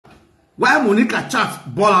While Monica chat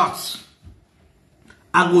ball out,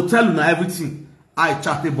 I go tell you now everything. I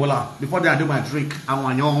chat the ball out before I do my drink. I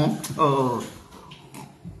want you.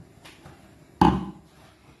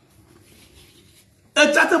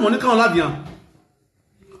 I chatted Monica on Labian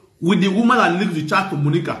with the woman that leaked the chat to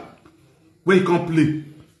Monica, where he can't play.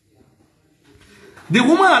 The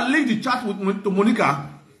woman that leaked the chat to Monica,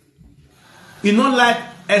 he not like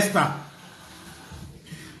Esther.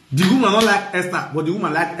 The woman not like Esther, but the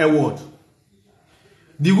woman like Edward.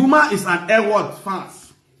 The woman is an Edward fan.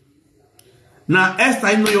 Now Esther,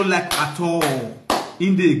 I know you like at all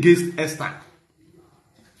in the against Esther.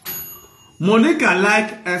 Monica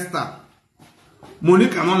like Esther.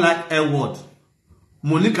 Monica not like Edward.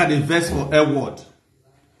 Monica the verse for Edward.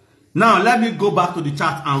 Now let me go back to the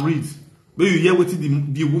chat and read. Where you hear what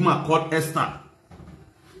the woman called Esther.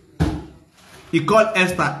 He called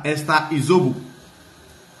Esther Izobu.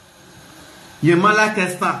 You man like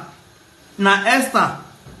Esther. Now Esther,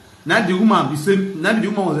 now the woman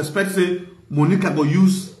was expecting to say Monica go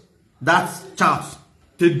use that chat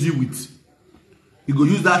to deal with. He go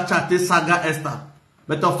use that chat to saga Esther.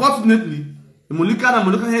 But unfortunately, Monica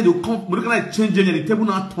had to come. Monica change the table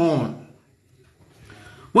now turn.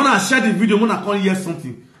 When I share the video, when I can't hear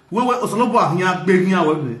something, when we also here begging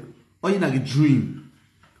our or you like a dream.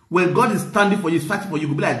 When God is standing for you, fighting for you,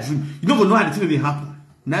 go be like a dream. You don't know how the thing will happen.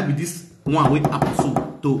 Now be this one way up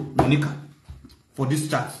to Monica for this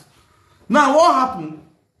chat. Now what happened?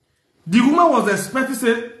 The woman was expecting to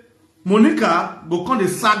say Monica go come the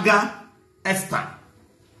saga Esther.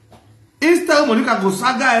 Instead Monica go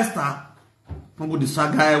saga Esther. Go the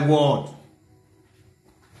saga word.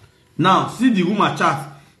 Now see the woman chat.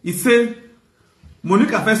 He say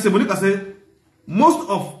Monica say most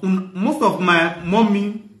of my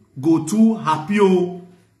mommy go too happy.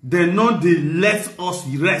 They not they let us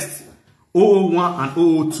rest. 001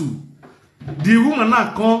 and 002. The woman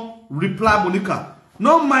now come reply Monica.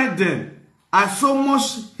 No mind them. I so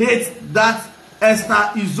much hate that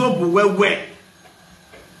Esther Izobu well.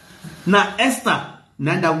 Now Esther,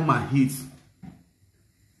 neither woman hates.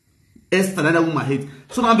 Esther, neither woman hates.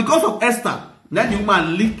 So now because of Esther, now the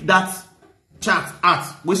woman leaked that chat out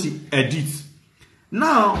where she edits.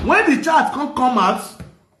 Now when the chat come out,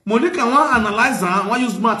 Monica want analyze her, want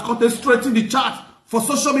use math, come straighten the chat for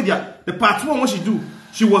social media. The part one what she do,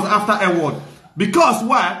 she was after Edward. Because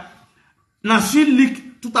why? Now she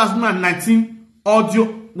leaked 2019 audio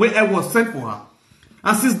where Edward sent for her.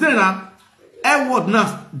 And since then, Edward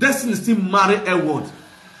now, Destiny still marry Edward.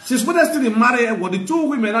 Since when Destiny marry Edward, the two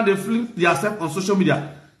women now they fling themselves on social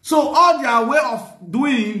media. So all their way of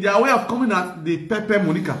doing, their way of coming at the pepper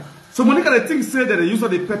Monica. So Monica, the thing said that they use all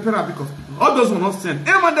the pepper because all those were not sent.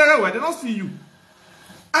 Hey man, they don't see you.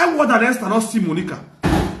 Edward and Esther not see Monica.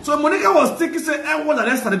 So Monica was thinking, say Edward and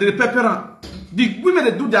Esther they pepper. The women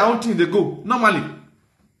they do their own thing, they go normally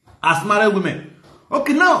as married women.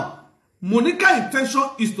 Okay, now Monica's intention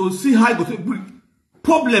is to see how it go to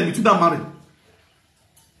problem between that marriage.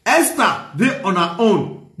 Esther, they on her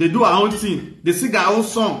own, they do her own thing, they sing her own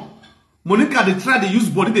song. Monica, they try to use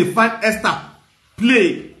body, they find Esther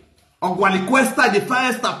play. Or Esther, they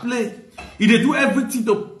find Esther play. If they do everything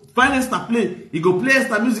to find Esther play, he go play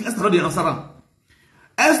Esther music, Esther not the answer.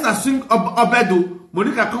 Esther sing Obedo,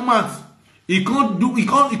 Monica come out. He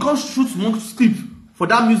can't shoot smoke script for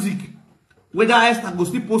that music. Whether Esther go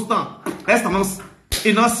still post on. Esther not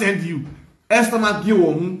send you. Esther not give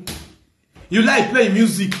you. You like play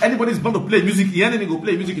music. Anybody is born to play music. He enemy go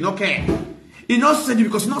play music. He don't care. He not send you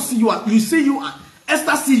because he not see you. You see you.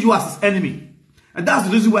 Esther see you as his enemy. And that's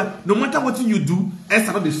the reason why no matter what you do,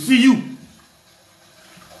 Esther not they see you.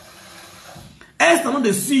 Esther not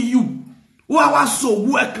they see you. Who are so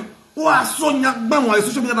work. Who are so young man on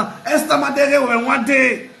social media. Esther Madere one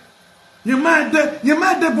day. You made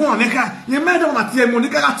the bon America. You made on a team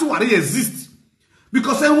Monica to exist.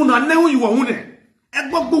 Because I won't know you are wounded. And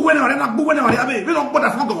what go when I not go when I have we don't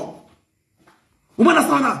bother for God. Woman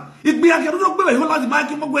Asana, it be a girl who loves the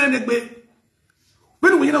mic when they be.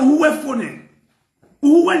 When we know who were funny.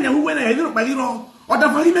 Who went I don't buy or the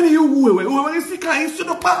very many who were sick, I should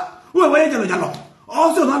not pass. Who were yellow.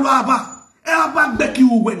 Also, not Abba Becky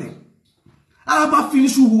who went. Abba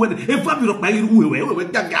finish who went. If I don't buy who were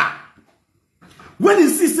that guy. When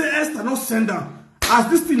his sister Esther not send down, as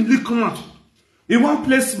this thing leak come out, he won't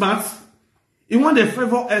play smart, he want the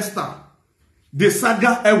favor Esther, the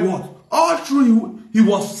saga Edward. All through he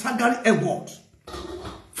was saga Edward.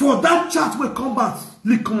 For that chat will come back,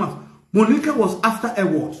 leak come out. Monica was after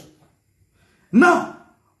Edward. Now,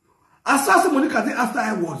 as far as Monica did after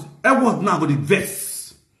Edward, Edward now got the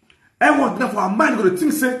verse. Edward now for her mind got the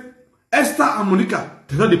thing say Esther and Monica,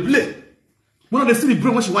 they not they play. When they see the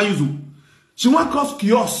brain, what she want use. She want cause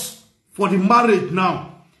chaos for the marriage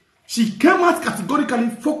now. She came out categorically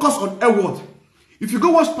focused on a word. If you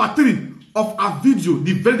go watch part 3 of her video,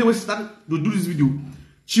 the very day when she started to do this video,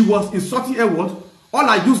 she was insulting a word. All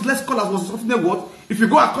her useless callers was insulting a word. If you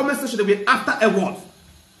go to comment section, they'll be after a word.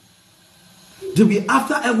 They'll be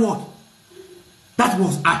after a word. That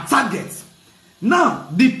was her target. Now,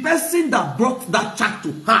 the person that brought that chat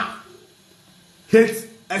to her hates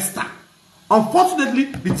Esther. Unfortunately,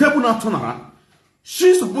 the table now turned around.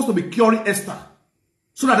 She's supposed to be curing Esther.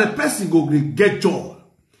 So that the person go get joy.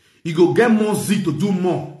 He go get more zeal to do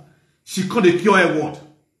more. She can't cure a word.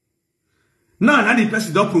 Now the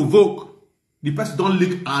person don't provoke. The person don't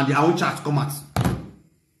leak and their own chat come out.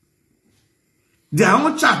 Their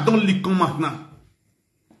own chat don't leak come out now.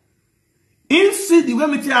 In see the way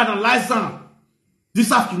me analyze them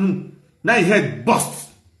this afternoon. Now his head bust.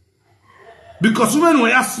 Because women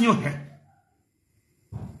were seeing your hair.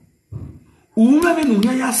 Women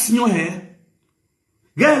were seeing your hair.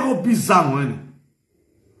 Get all bizarre one.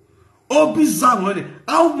 All bizarre one.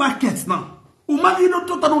 Our market now. Umagi no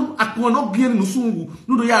total akwono bien no sungu.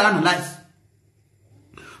 No do ya analyze.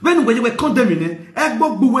 When we were condemning,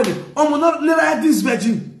 egbo buwele. Omo no never this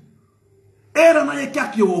virgin. Era na ye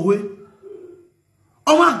kaki owe.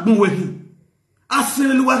 Omo agbon we hi.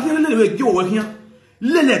 Aselu wa hi lele ge owe hi.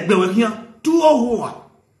 Lele gbe we hi. Tu owo.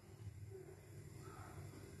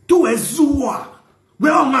 Tu ezuwa. We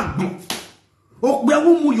omo agbon. Okbe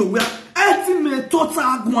wu mu yo we. Eti me total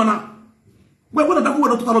agwana. We what that we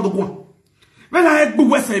total agwana. When I go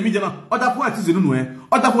west immediately, other point is in no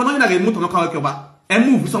other point na get moto no ka ba. E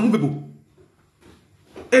move some people.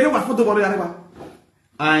 Ere wa photo body areba.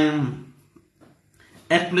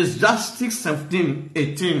 Ecclesiastes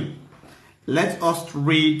 17:18. Let us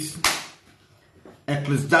read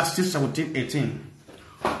Ecclesiastes 17:18.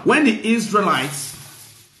 When the Israelites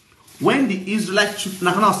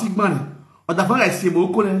na kana sigman, other point I say mo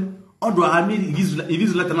ko ne, odo ami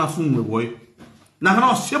Israelite na sun we boy. Na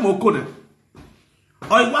kana se mo ko ne.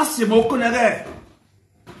 Oi wasi mo ko ne re.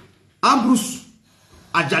 Ambrose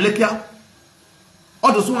Ajalekia,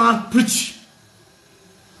 all those who want preach.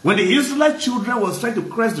 When the Israelite children was trying to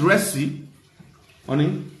cross the Red Sea,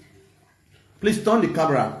 honey, please turn the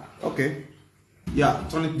camera. Okay. Yeah,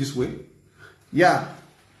 turn it this way. Yeah.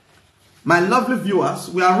 My lovely viewers,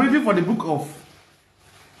 we are reading for the book of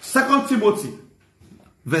 2 Timothy,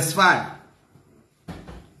 verse 5.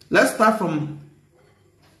 Let's start from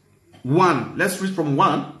 1. Let's read from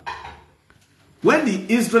 1. When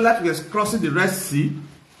the Israelites were crossing the Red Sea,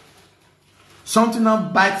 something now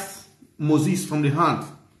bites Moses from the hand.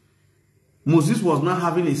 Moses was not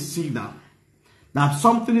having a signal that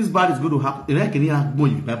something is bad is going to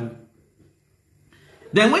happen.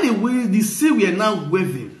 Then when the sea were now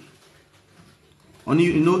waving, only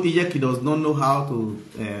you know Iyeki does not know how to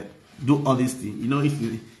do all these things. You know,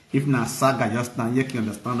 if na saga just now, Iyeki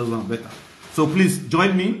understand those one better. So please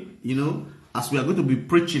join me, you know, as we are going to be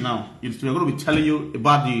preaching now. We are going to be telling you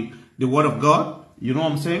about the word of God. You know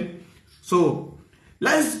what I'm saying? So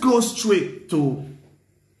let's go straight to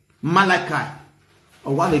Malachi.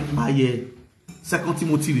 Or what like my 2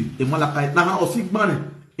 Timothy. E Malachi. Now o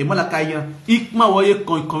sigmane. E Malachi yan. Ikma wo ye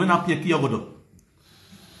kon na pie ki yogodo.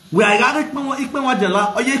 We are going to ikma wa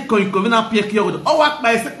jela. O ye kon na pie ki yogodo. O wa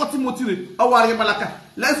pa 2 Timothy. O wa ye Malachi.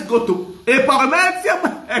 Let's go to e parlement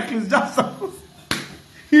Ecclesiastes.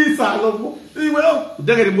 He salomo. He will.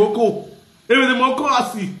 Dege de moko. E de moko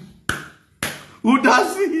asi.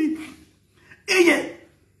 Udasi. Eye.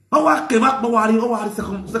 O wa ke ma wari o wari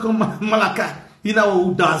second Malachi. He na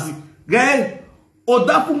udasi. Gay. O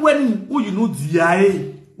da fu weni u you know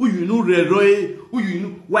diae. U you know reroe. U you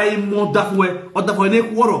know why mo da fu we. O da fu ne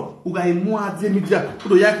kworo. U ga mu ade media. O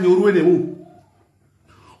do yak ni oru ene wo.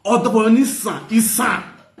 O da fu ni san. Isan.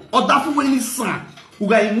 O da fu weni san.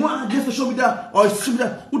 Uga imwa just show me that or show me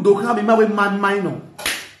that who don't have me man minor.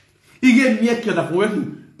 Ige mie ke da for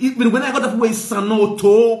when I got that way son no to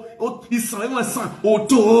o isan my son o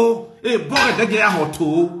to e boy de ge a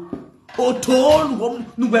to o to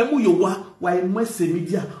nu ba mu yo wa imwa se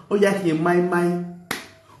media o ya ke my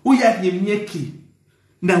o ya ke mie ke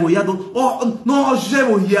na wo ya do o no je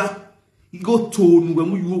wo ya go to nu ba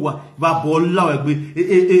mu yo wa ba bola egbe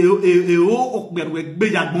o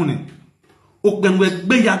gbe ya gbon ni okbenwe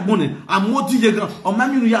gbe ya gbon ni amodi ye gan o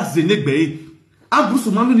maminu ya zenegbe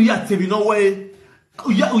abrusu maminu ya tebi no we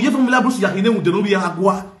oye fun mi la brusu ya kine un de no bi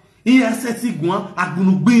agwa iye seti gun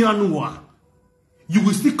agbunu gbe anu wa you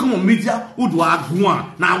will still come on media who do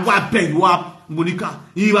agwa na wa be wa monica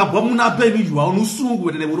iwa bomu na be mi you onu sun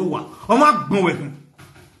we de wo wa o ma gbon we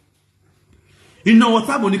You know what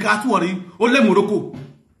time Monica at worry, ole Morocco.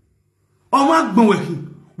 Oh my gbon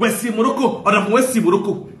we see Morocco, or the West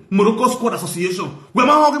Morocco Squad Association. We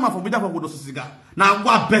ma hoge ma for bida for go siga. Na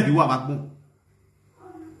wa beg you about.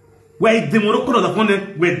 Where the Morocco the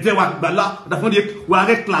phone we de wa gbala the phone we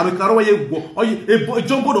are claro claro we go. O e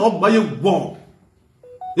jumbo do ba ye wo.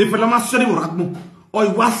 E fe la ma seri wo ragbo.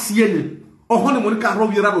 O wa siele. O hone Monica ro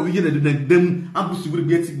wi ra ro wi ye de dem abusu gbe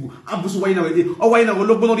bi etigu. Abusu wa ina we o wa ina wo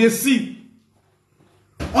logbo no de si.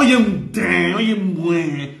 O ye den o ye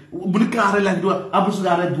mwe. Monica arela do abusu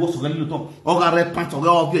arela do so gani to o gare pant o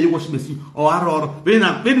ga ye wash machine o aroro be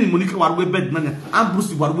Monica war we bed na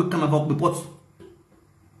abusu war we kana about the pot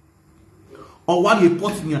o war ye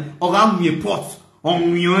pot nia o ga mi pot o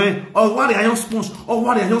mien o war ye sponge o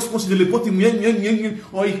war ye sponge de le pot mien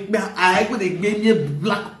o ikbe ai ko de gbe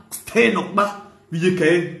black stain o ba ye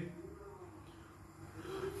ke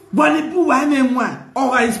wani bu wa me nwa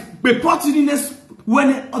o ga be pot ni nes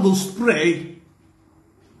when all those spray.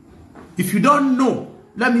 If you don't know,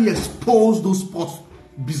 let me expose those pots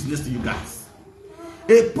business to you guys.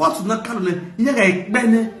 A pot not color,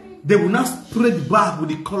 they will not spray the bag with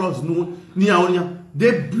the colors no near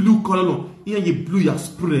they blue color no. Here you blue your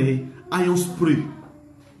spray, iron spray.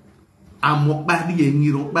 I'm what by the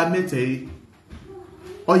niro by mete.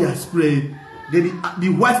 Or your spray, then the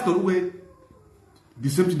white color way. The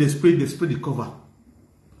same thing they spray the cover.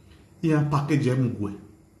 Here package them.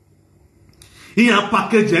 Il y a un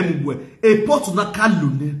paquet de et porte na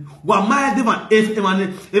kalune wa ma devant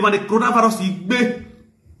evane coronavirus igbe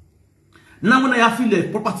na mona ya file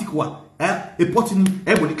property kwa e porte ni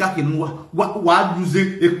e bonika ke nwa wa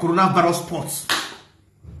use e coronavirus ports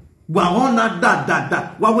wa ona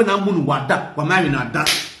da wa we na munu wa da wa ma na da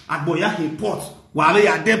agboya he port wa re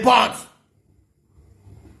ya deport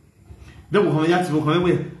then we ya ti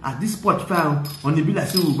we at this port found on the bill I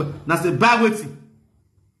say na say buy wetin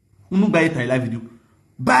unu buy it live video.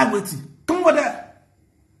 Buy waiting. Come over there.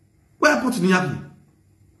 Where put in the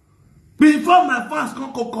before my fans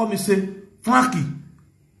come call me say, Frankie,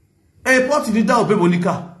 hey, put in the down,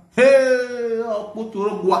 Monica. Hey, oh,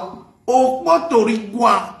 Potorigua. Oh,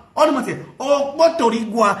 Potorigua. All the matter. Oh,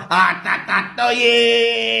 Potorigua. Ah,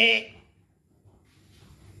 tatatoye.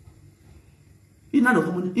 Il n'a pas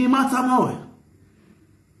il m'a tamawe.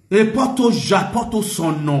 Et porto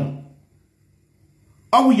son nom.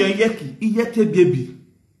 Oh, yeki baby.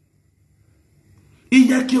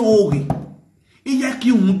 Iyeki ori.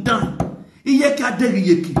 Iyeki undan. Iyeki aderi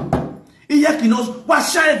yeki. Iyeki knows what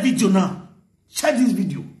share video now. Share this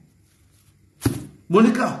video.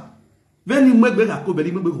 Monica, when you make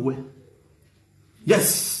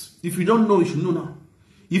yes, if you don't know, you should know now.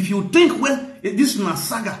 If you think well, this is a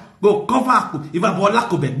saga, go cover up. If I bought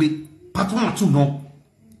lako begbe, part 1 or 2 no.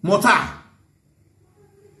 Mota.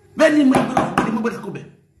 When you make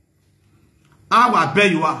I will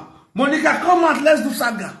bet you are. Monica, come out, let's do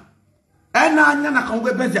saga. And now I'm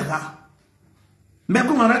going to be Jaka.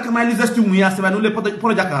 Meko Maraka, my list to me as I know the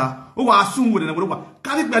Projaka. Oh, I assume with another one.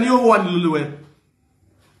 Can it be your one little way?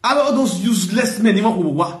 All those useless men who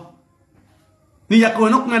were. Niyako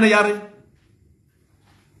no man yare.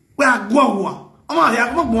 Where go? Oh,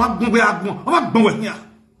 ya come on, we are going here.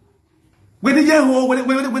 When the year ho,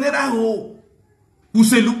 when it ho. Who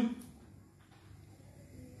say look?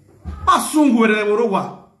 Asungu were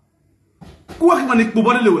worowa. Kuwa kama ni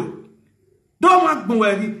kubole lewe. Don't want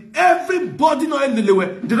to everybody know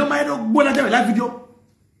lewe. They don't mind dog bola de live video.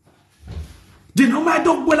 They don't mind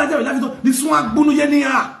dog bola de live video. This one bunu yeni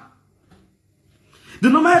ya. They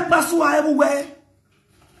don't mind pasua everywhere.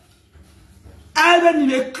 Even ni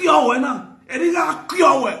le kyo we na. Eriga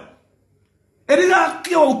kyo we. Eriga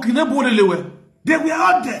kyo kinebo lewe. They were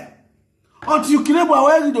out there. Until kinebo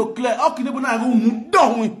awe do clear. O kinebo na go mu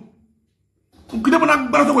don. Kinebo na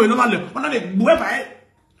gbara we no na le. Ona le gbo e ba e.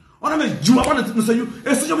 Ona me juwa ona ti say you.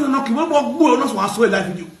 E so me na kinebo gbo no so aso live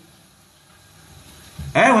video.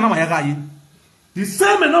 Ona ma ya ga yi. The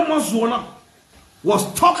same no mo so na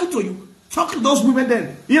was talking to you. Talking to those women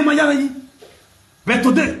then. Ye ma ya yi. But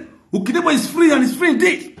today, Ukinebo is free and is free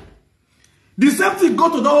indeed. The same thing go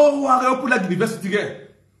to the whole open like university here.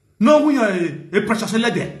 No, we are a precious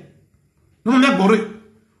lady. No,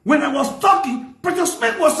 when I was talking, Precious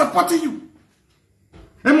Smith was supporting you.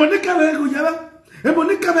 And Monica Vego Yeva, and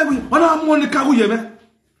Monica Vego, when I'm Monica Yeva,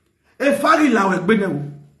 a faggy lower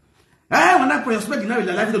Benew. Eh, when I Precious Smith, now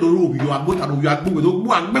the life of the room, you are good, you are good with the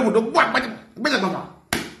one.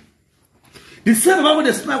 The same about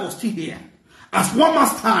the smell was still here. As one man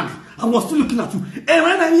stand, I was still looking at you. And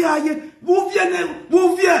when I hear move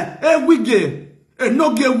here, we get. And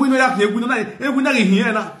no get winner, we not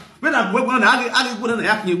here now. When I go on, I go on the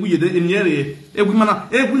yak in the area. Every man,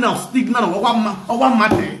 every now stick now or one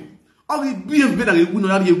matter. All the be better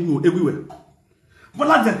everywhere. But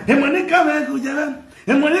like that, and when they come and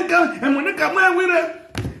when they come with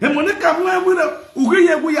it, and when they come with it,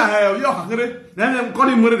 we are your hungry, then I'm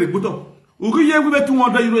calling with it. We were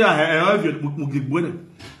 200 euro.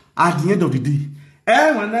 At the end of the day,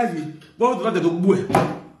 and when I both got the boy.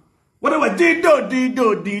 Whatever dido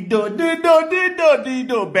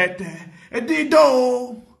better.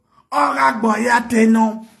 Dido. Ora boya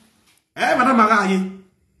teno. Madame Magaye.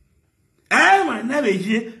 My name is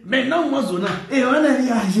mais non mozona. On est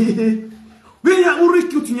là. We are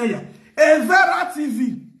recruiting ya. Vera TV.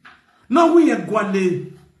 No we are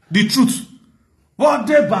gwale the truth. What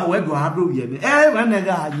they ba we go abro ye.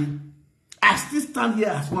 I still stand here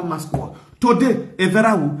as one mascot. Today,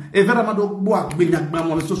 Evera Mado Boak,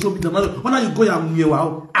 Binyakbam on social media. When you go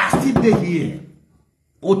and I still there here.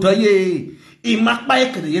 Otoye, in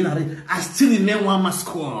Makbaye, I still remain one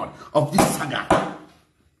mascot of this saga.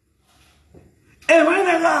 And when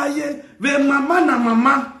I hear, when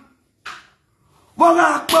mama, what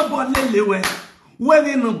I call Lily, when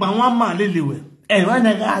you know Bawama Lily, and when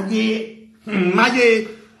I hear, my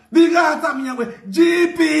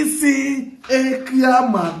GPC Ekia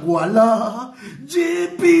Magwala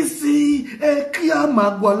GPC Ekia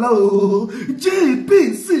Magwala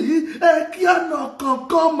GPC Ekia no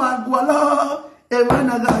Koko Magwala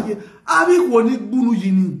Ewanagaye Abi woni gbunu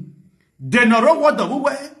yini denoro wodo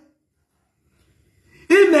we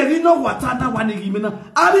Imeri no watana wanigi mena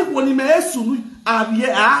Abi woni me esunu abiye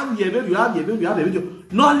baby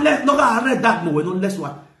no let no ga read that no less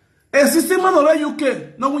one. A system man over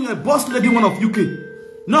UK, no when you're boss lady one of UK.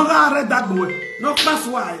 No, I read that boy. No, that's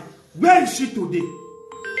why. Where is she today?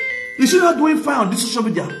 Is she not doing fine on this social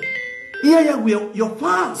media? Yeah, we are your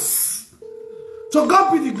fans. So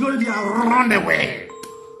God be the glory, they are run away.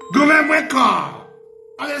 Go and wake up.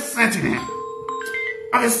 I just sent him.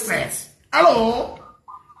 I just said, hello.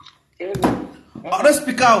 Let's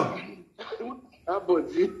speak out.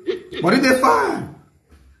 What did they find?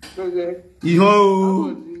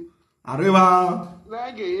 Yo. Arriba.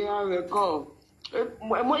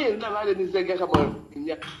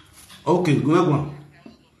 Okay, go on.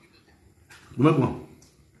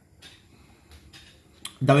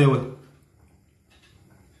 Dame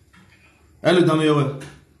hello, dame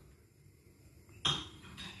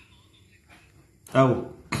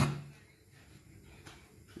Oh.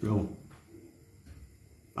 Yo.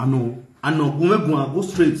 I know. Go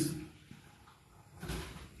straight.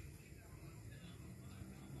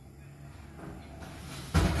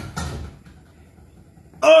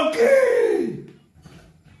 Okay.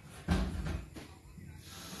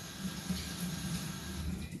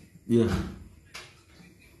 Yeah.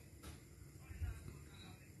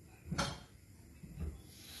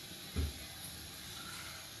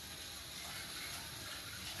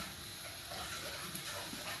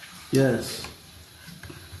 Yes.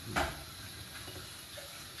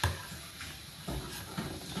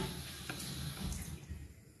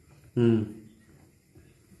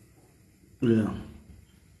 Yeah.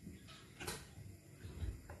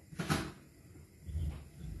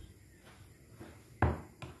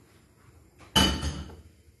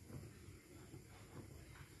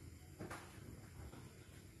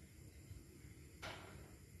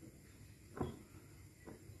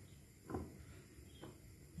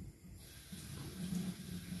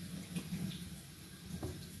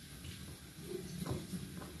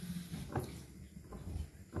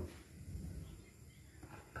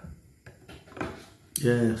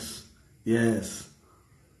 Yes.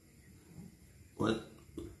 What?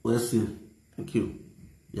 Let's see. Thank you.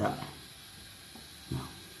 Yeah.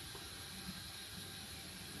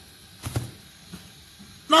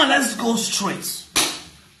 Now let's go straight.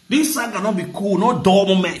 This song cannot be cool, no dull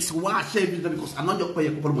moments. Why I say this because I'm not your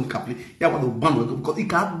player couple money couple. Yeah, what the band because it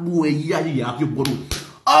can't be you have your bottle.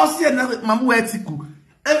 Oh, see another mamu etiku.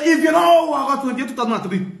 If you know what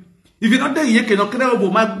 2003, if you're not there, you cannot clear over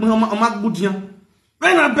my budian.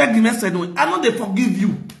 When I beg him, I said, no, I know they forgive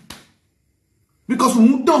you. Because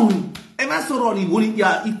we don't. If I saw running,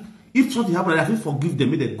 yeah, if something happens, I feel forgive them,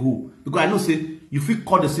 make them go. Because I know, say, you feel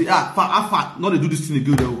called, they say, fat, not they do this thing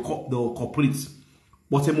again, they will cooperate.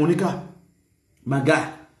 But Monica, my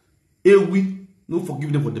guy, we no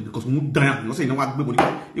forgive them for them because we die. You say, you know what,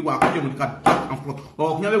 Monica, you are cutting Monica and front.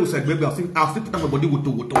 Or, you never said, baby, I'll still put up my body with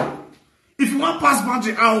Wotowoto. If you want pass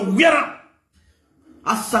boundary, I'll wear up.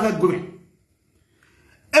 I started going.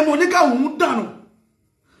 And Monica won't down.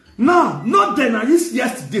 Now, not then, I used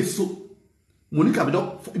yesterday, so Monica, we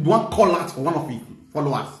don't want call out for one of you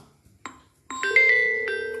followers.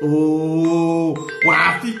 Oh,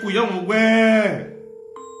 wafi kuyomo we.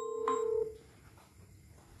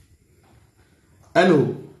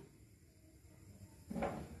 Hello.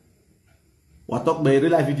 What talk by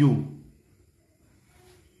real life video?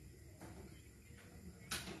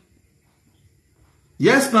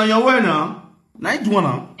 Yes, now you're where now? Now you doing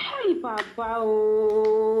now? Hey, Papa.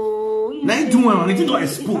 Oh, now you doing now? You don't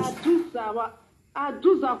expose.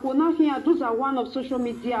 Aduza one of social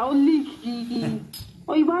media. Only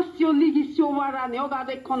oh, you was still league so warane. Oga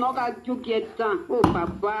they can oga you get done. Oh,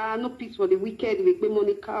 Papa, no peace for the wicked. We pay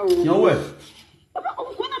Monica. You're where?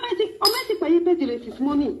 When I pay birthday this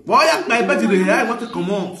morning. Why am I birthday? I want to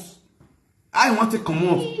come out. I want to come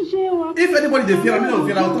out. If anybody they fear me,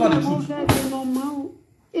 I'll tell the truth.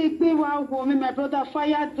 My brother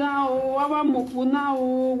fire down. Oh, our mokuna.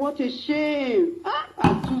 Oh, what a shame.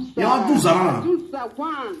 Aduza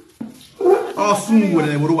one. Oh, soon when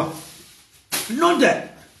they were over. Not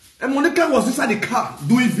that. And Monica was inside the car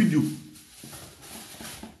doing video.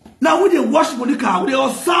 Now when they watch Monica, they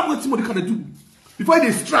observe what Monica they do. Before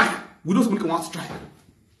they strike, we don't Monica want strike.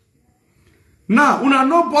 Now, when I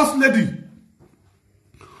know boss lady,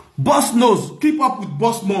 boss knows, keep up with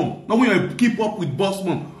boss mom. Now when you keep up with boss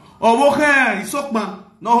mom. Oh, okay, it's up, man.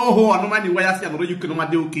 No, I don't mind the way I say, I know you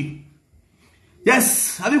can do okay.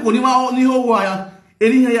 Yes, have you got any whole wire?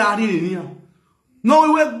 Any here? No, we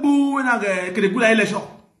work boo and I get a good election.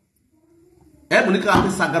 Monica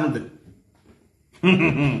has a gun.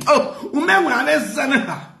 Oh, remember,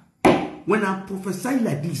 when I prophesy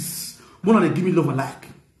like this, one of them give me love alike.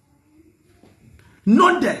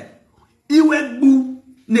 Not that. You work boo,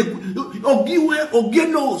 or get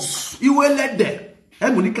nose. You will let there.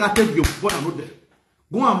 Hey, Monica, take your phone and there.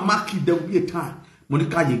 Go and mark it. There will be a time.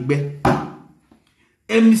 Monica, you bet.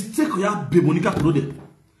 A mistake you have, be Monica to know that.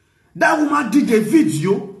 That woman did a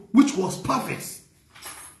video which was perfect.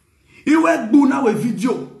 He went do now a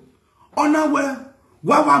video. On our way,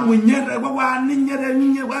 the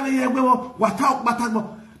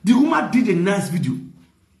woman did a nice video.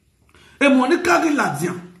 And Monica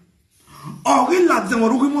Ladian. Or in Ladian or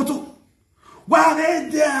Wotowoto. Why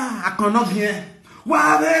there? I cannot hear.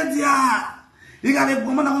 Why there? You got a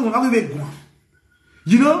woman.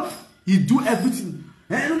 You know, he do everything.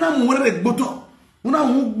 And I'm one of the bottle. When I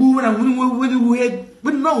won't boo and when we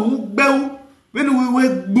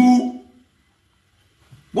boo.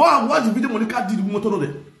 What the video Monica did motor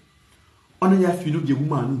there? Only if you know the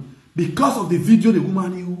woman because of the video the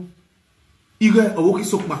woman you got a walkie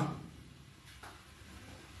sock man.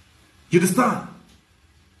 You understand?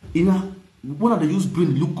 You know, one of the use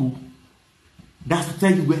brain look good. That's to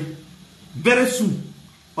tell you where very soon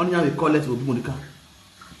only how we call it will be Monica.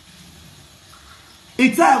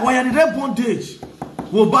 It's why the red bondage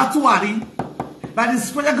will battle worry by the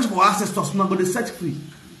special gift for ancestors not going to set free.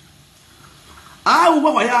 I will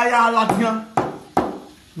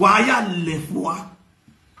why left war.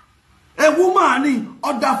 A woman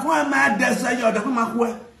or the four man desire or the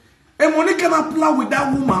woman. A Monica can plan with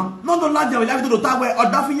that woman, not the larger will have to the tower or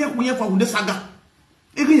Daphne from the saga.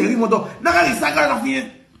 If you hear Naga is saga of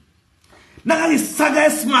here. Naga is saga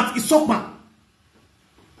smart, is so man.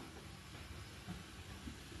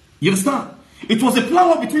 You understand? It was a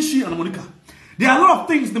plan between she and Monica. There are a lot of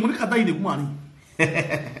things the Monica died in the woman.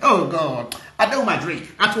 Oh God. I don't my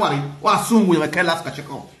drink. I worry. What soon will I can last catch a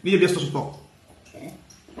call? Need to be talk.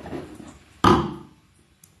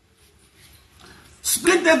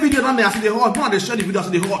 Split that video down there as the hot. Don't they share the video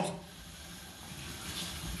as the hot?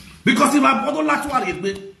 Because if my bottle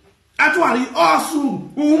actually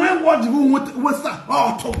awesome. When what's that?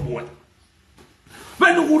 Oh, top boy.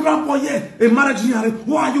 When you run boy, a marriage here,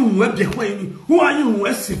 who are you? Who are you?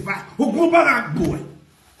 Who go back boy?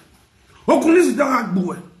 Who can listen to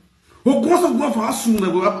boy? Who goes to go for us soon?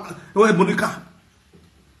 Monica.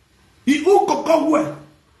 He who go where?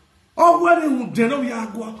 Oh, where you know we are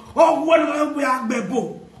going? Oh, where we are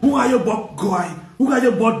bebo? Who are you, Bob Goy? Who are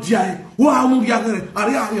you, Bob Jay? Who are you,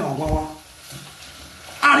 Ariaga Wawa?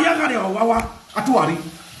 Ariaga Wawa, Atuari.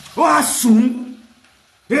 Oh, soon.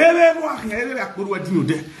 Everyone here, I could what you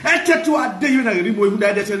did. I kept to a day when I remove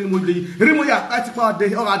that remove ya, that's about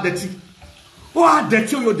the other dirty. Oh, I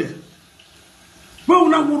dirty you there. Well,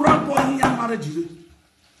 now we'll run for your marriage.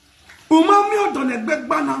 Umami on a big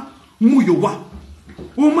banner, Muyowa.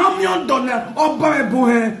 Umami on Donna, or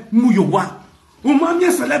Bareboe, Muyowa.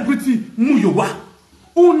 Umami celebrity, Muyowa.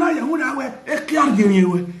 Una Yahuda, a clear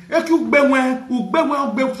you, a cube bewe, who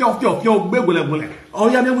bewe, your bewele. Oh,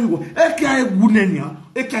 yeah, we will. A guy wouldn't.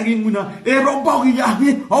 A carrying a robot,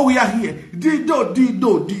 oh, we are here. Dido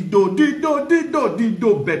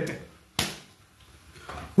better.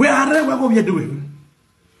 We are we are doing.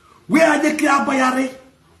 we are the kia bayare,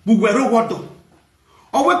 buwero water.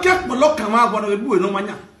 Or we can't block Kama one of the Bui no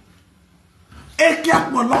mania. A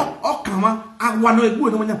can't block or Kama and one of the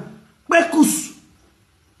Bui no mania. Bekus,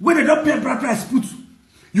 when they don't pay price put,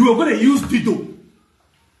 you are going to use Tito.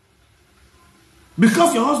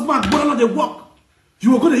 Because your husband going on the work,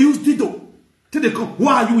 you are going to use Tito. Till they come,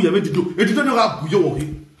 why are you here to do? It don't know how you are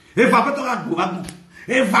here.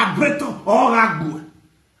 Evaporator or ragu.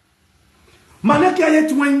 Manaki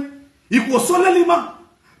ayet wine, it was so lima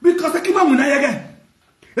because the Kima Munayaga.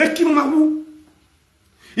 A Kimawu.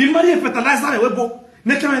 Il m'a dit fertilizer et webo,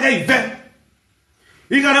 n'est qu'un gars vert.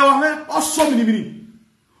 Il a l'air en somme minutes.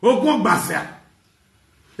 Au grand bassin.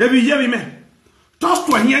 Et puis, il y a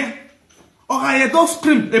toss-toi rien. Or I don't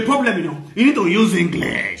scream a problem, you know. You need to use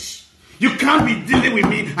English. You can't be dealing with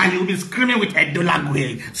me and you'll be screaming with a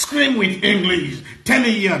language. Scream with English. Tell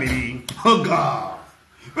me here, oh God.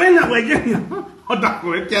 When I was getting oh, that's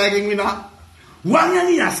what you're me now. Why are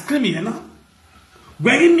you screaming, you know?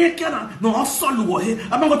 Where you make it, no, I'm sorry,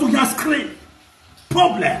 I'm not going to scream.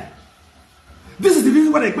 Problem. This is the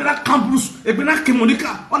reason why I put that campus, I put that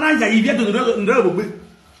Monica, on a idea to the way.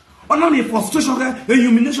 On a frustration, a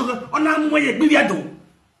humiliation, on a way,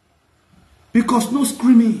 because no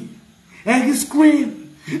screaming. And he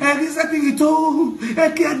scream. And he said, you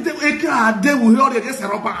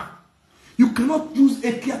cannot use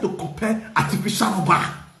Ekia to compare artificial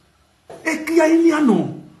rubber. Ekia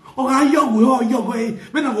iliano. Oga yogo yogo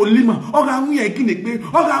when I go lima. Oga we ekinekbe.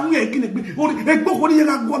 Oga we ekinekbe. Egbo ko ni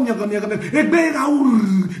ga gwa mi ga. Egbe ga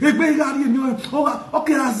uru. Egbe ga ri ni. Oga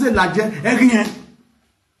okay aze laje egien.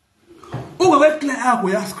 Oga we clear out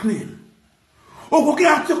we screen. Oh, okay,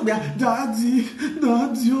 I took that. Daddy,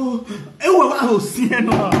 oh. I was seeing.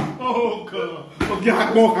 Oh, God. Okay,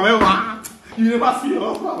 I go. You never see your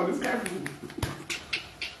husband with this guy.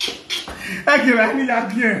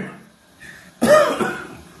 Again.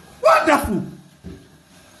 Wonderful.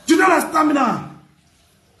 Do you don't understand me now?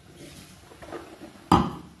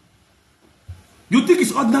 You think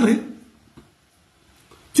it's ordinary?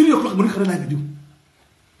 3 o'clock, Monica, I live with you.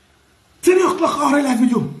 3 o'clock, I live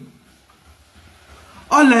with you.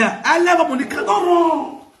 Oh là, elle lève Monica,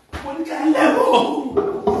 non, Monica, elle lève.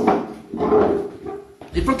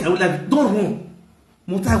 Il faut qu'elle lève, non,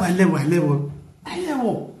 mon taille, elle lève, elle lève. Elle lève,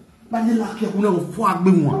 mais elle est là, qui a voulu au foie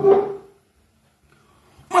avec moi.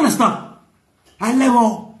 Understand? Elle lève.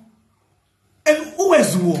 Et où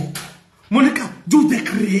est-ce que Monica, do the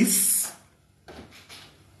grace?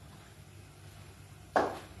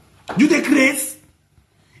 Do the grace?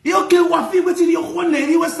 Et ok, wafi weti yo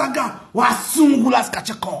khoneri we saga wa sungula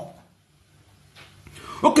skacheko.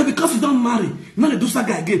 Okay, because you don't marry, now they do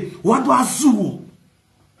saga again. What do asu?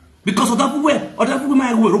 Because of that way, or that way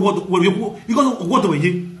my way what you because what do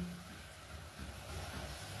you?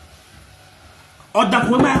 Or that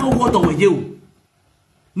way my what do you?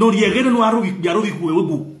 No riere no aru biaro bi ku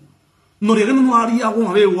ewu. No riere no ari awon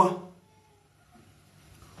arewa.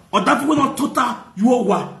 Or that way no total you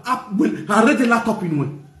wa up when arrange the laptop in way.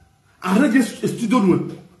 Arrange a studio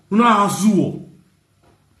room. No azuo.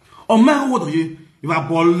 O ma wo do ye, il va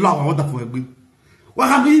bolla wa da fo egbe. Wa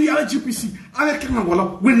ga bi ya GPC, avec kan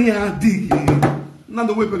wala we ni a dig. Na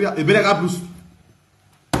do we pe e be ga plus.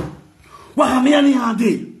 Wa ga me ni a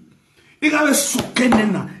dig. I ga be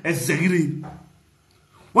sokenena ezegiri.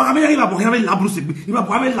 Wa ga me ya bo ya be la plus egbe. I ba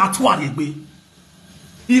bo ya la toire egbe.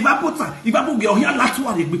 Il va pota, il va bo ge o ya la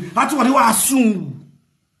toire egbe. La toire wa sun.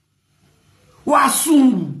 Wa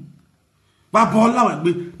sun. Now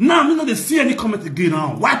me no dey see any comment again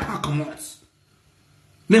now. Wipe our comments.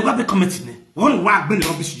 Never be commenting. One why been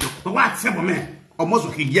rubbish you. But why tell me? Almost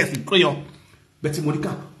okay, yes, in prayer. Betty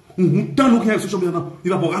Monica, don't look here social media now.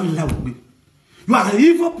 You are you are an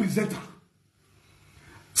evil presenter.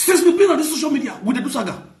 Since we've been on this social media with the do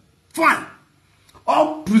saga. Fine.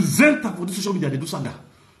 All presenter for this social media, they do saga.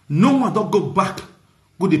 No one don't go back,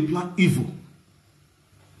 go they plan evil.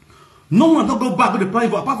 No one don't go back, go they plan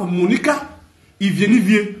evil apart from Monica. Il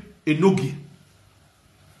vient et Nogi.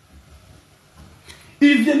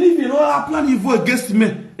 Il vient et no a plan evil against me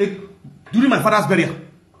during my father's burial.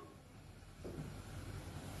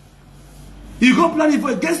 He go plan evil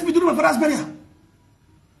against me during my father's burial.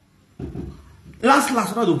 Last,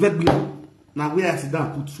 not the vet me. Now where I sit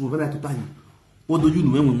down, put so very to time. What do you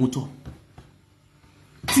know when we motor?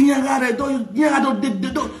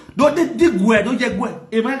 Don't dig where, don't get where.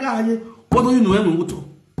 What do you know when we motor?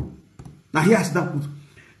 Now here I sit down, put.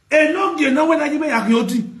 And no, you know when I give a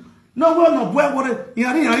yakoti. No one, no boy, what you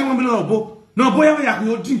are one below boy. No boy,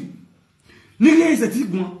 yakoti. Nigga is a big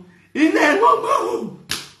one. In there, no, oh,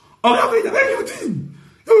 I'm a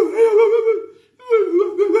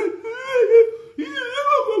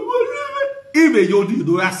Ibe yodi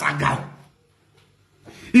do ya saga.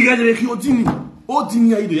 Igajere ki odini.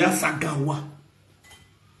 Odini ya ido ya saga wa.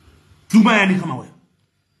 Tuma ya ni kama we.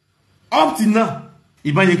 Up till now,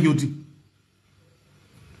 ibanye ki odi.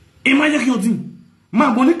 Imanye ki odi.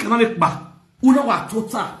 Ma boni kanale pa. Una wa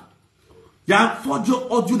total. Ya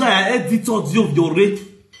fojo audio da ya edit audio viore.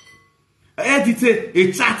 Edit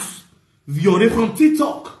a chat viore from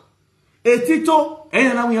TikTok. A TikTok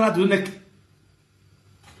na we do nek.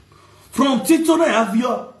 From TikTok na ya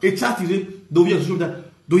vio a chat ire do we show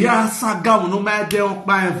that do ya saga no ma de on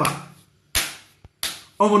pa ever.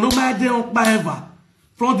 On no ma de on pa ever.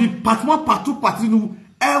 From the part 1, part 2, part 3,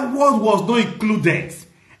 everyone was not included.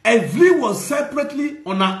 Every was separately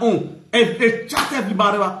on her own. Every chat,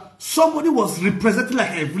 everybody, somebody was represented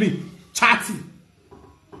like every chatting.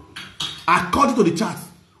 According to the chat,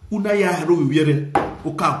 Unaya hero we wear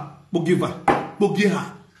Oka, Bogiva,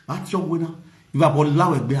 Bogiha, that's your winner. You are born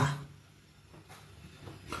loud there.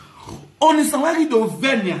 Only somewhere do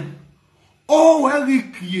Venia. Oh, very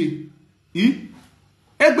clear.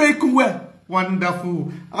 Ebe kuwe.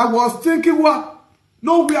 Wonderful. I was thinking, what?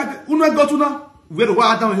 No, we are go to now. Where the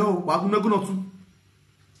water down here.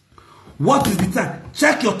 What is the time?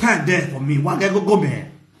 Check your time there for me. What I go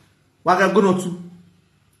man? What I go to?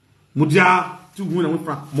 Mudia to win away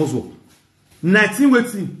from Moscow. 19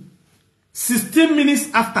 waiting. 16 minutes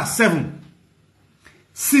after 7.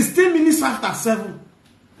 16 minutes after 7.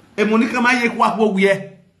 E Monica Maye kwa we.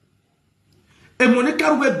 E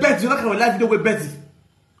Monica we bet. You like our live video we bet.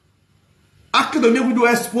 Academy we do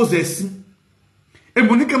expose this. E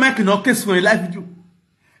Monica Maye no case for a live video.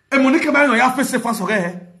 E Monica Maye no ya face face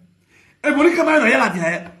ore. E Monica Maye no ya la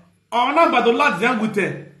dia. Ona ba do la dia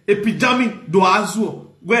ngute. E pijami do azu.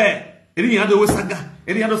 Where eri yan do saga.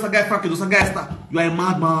 Eri yan do saga frank do saga esta. You are a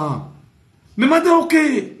madman. Me matter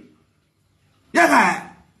okay. Yeah guy.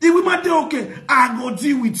 If we matter okay, I go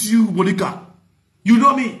deal with you, Monica. You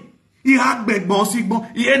know me. He had big bossy bon.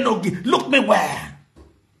 He ain't no good. Look me where.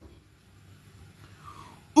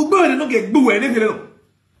 Uber no get boo anything.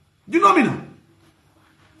 You know me now.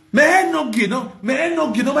 Me no get no. Me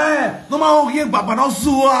no get no man. No man okay, Baba no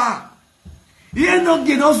zua. He ain't no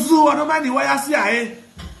get no zua. No man the way I see I.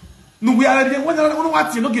 No we are there. When I don't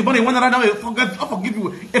want you, no get money. When I don't forgive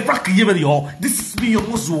you. If I can give it all, this is me your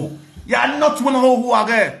zua. You are not one of who are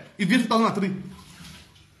there. If you 2003.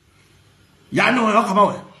 You know what come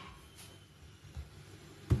away.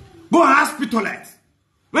 Go hospital.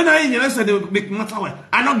 When I in your say they make matter well,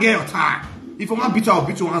 I don't get your time. If I want beat you, I'll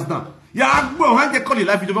beat you once down. Yeah, go when they call your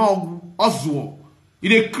life, you don't Oswald.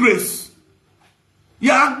 You a Chris.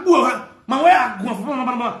 Yeah, go my way I go from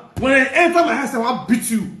when I enter my house, I'll beat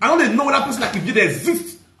you. I don't even know that person like if you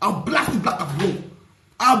exist. I'll blast you black and blue.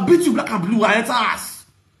 I'll beat you black and blue. I enter ass.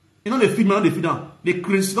 You know they feed me, they feed down. They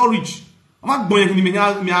Chris, not rich. I'm not going to me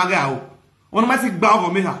out. On my sick bow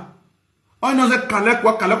or me. I know that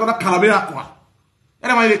Kalekwa, Calabea.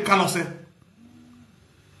 And I cannot say.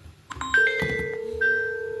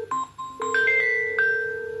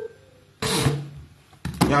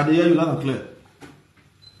 Yeah, they hear you loud and clear.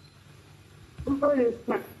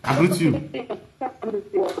 I greet you.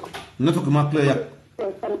 Network is not clear.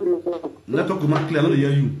 Network is not clear. I don't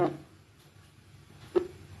hear you.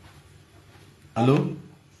 Hello?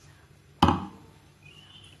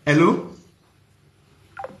 Hello?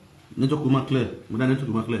 Network is not clear. Network is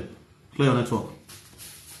not clear. Clear your network.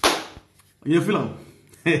 You feel them?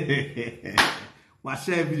 Watch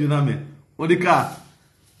share video now, man. Monica,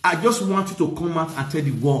 I just want you to come out and tell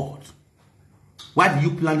the world. Why did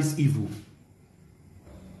you plan this evil?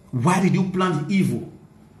 Why did you plan the evil?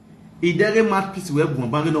 If there is mad piece where one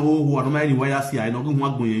bang no who are no man why I see I no go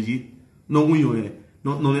want go yeji no go yo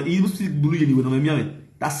no you see blue you no me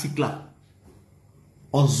that's sikla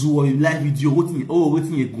ozuo live video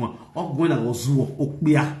wetin you go o go na ozuo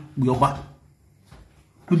okpia gbe oba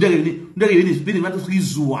there is been matter to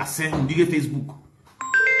zuo ase on the Facebook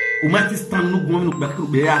o mati stand no go no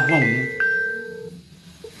be ya go on.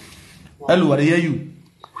 Hello, I hear you.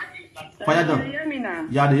 Fire down. You hear me now?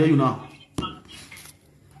 Yeah, they hear you now.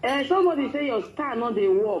 Somebody say your star not they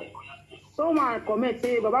work. Someone comment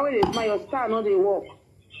say, Baba, wait, your star not they work.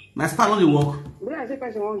 My star not they work. When I say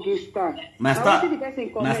person won't give star. My star they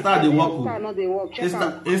work. Star not they work.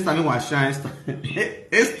 Star me wa shine. Star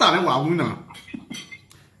me wa win.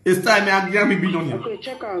 Star me agya me be on. Okay,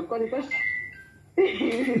 check out. Cause the person.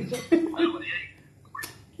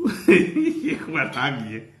 What tag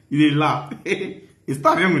you laugh.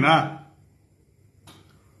 Star me win.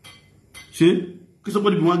 See? Can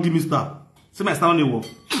somebody want to give me star? See my star on the wall.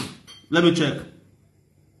 Let me check.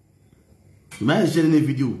 You might share in a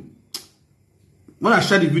video. When I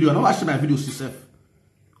share the video, I never share my videos yourself.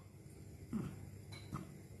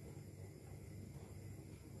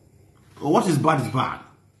 What is bad is bad.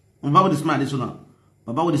 Baba with the smile this one.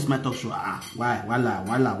 Baba with the smile talk show. Why? Wala.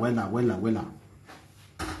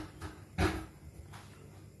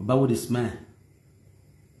 Baba with the smile.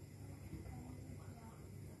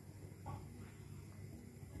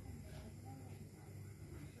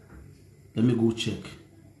 Let me go check.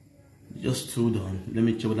 Just hold on. Let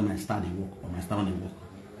me check whether my star they work or my star they work.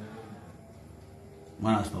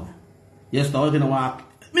 One star. Yes, star gonna work.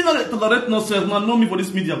 Me not tolerate no self, not know me for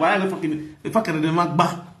this media. Why I fucking if I can them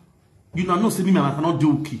back. You know say me I cannot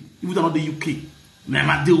do okay. Even though not the UK. Me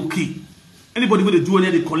I do okay. Anybody with the do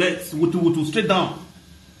any they collect Wotowoto straight down.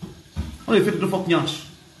 Only if you fuck nyash.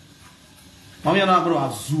 Mami na go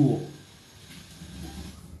azuo.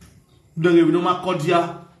 Then you know my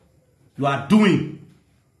cordia. You are doing.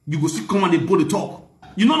 You go see come and they body talk.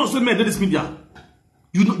 You know say me did this media.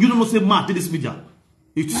 You don't know say man did this media.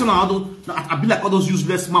 If you say I be like all those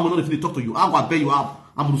useless man when they talk to you. I will bet you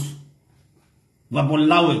up. I'm Bruce. You are born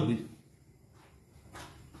loud.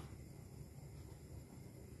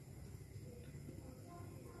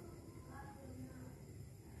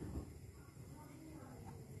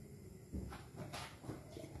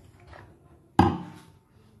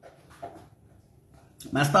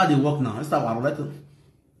 My start they work now. I start what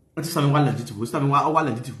what is something one legit. It's something one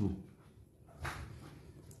legit.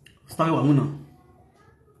 Start what now.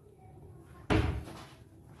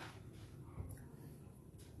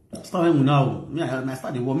 Start now. Me I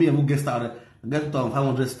start the work. Me I will get started. Get to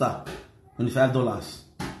 500 star, $25.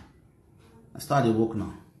 I start the work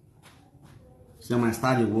now. So when I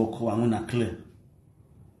start the work, I'm gonna clear.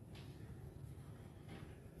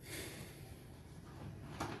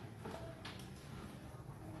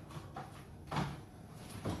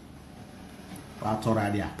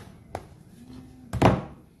 Already.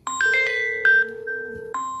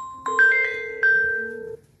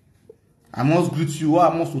 I must greet you.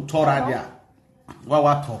 I must to already.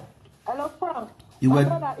 What talk? Hello, Frank. You were.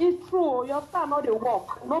 Brother, it's true. Your star not the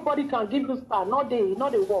work. Nobody can give you star. Not the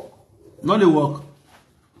work. Not the work.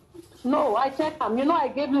 No, I check them. You know I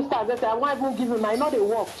gave you star. They say I won't even give you. I know the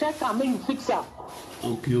work. Check them. Make you fix them.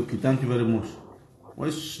 Okay. Thank you very much.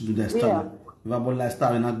 What should the star? Yeah. If I bought like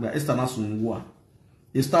star in Agba, it's not so good.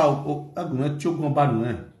 The star, I'm going to choke on bad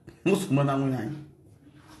one. Most man, I'm going.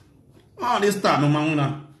 Ah, this star, no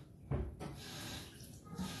man.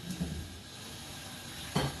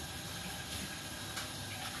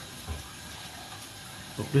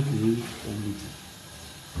 Completely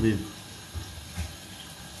wait.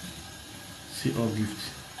 See all gifts.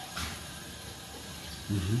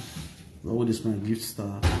 What would this man gift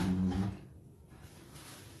star?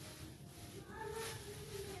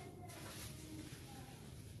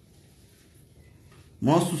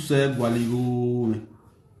 Most to say Gualigo.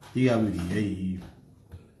 Here we hey.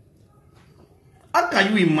 How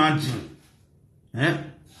can you imagine?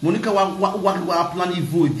 Monica what plan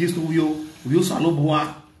evil against you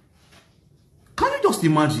Saloboa. Can you just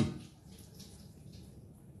imagine?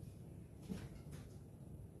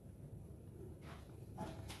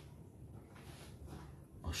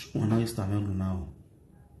 On a está vendo now.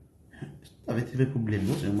 Avec tes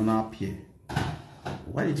problèmes, je m'en appear.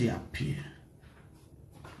 Why did he appear?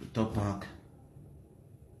 The top back.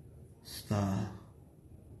 Star.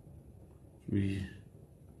 We.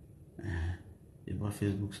 About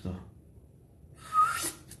Facebook star.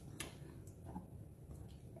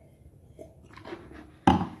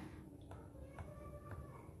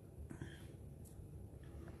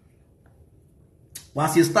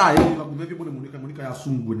 What's your star? Maybe Monica ya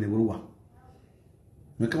soon go never.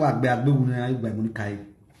 Make wa gbe agbe wu na gbe Monica.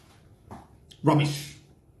 Rubbish.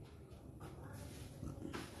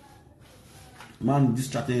 Man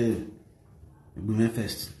distracted women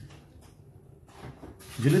first.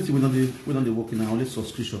 Vigilante we don't working now, only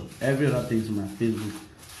subscription. Every other thing to my Facebook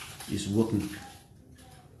is working.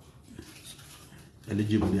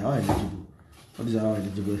 Eligible, they are eligible. What is our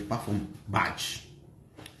eligible? Apart from badge.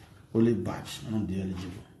 Only badge, not the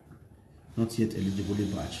eligible. Not yet eligible, only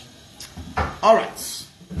badge. Alright.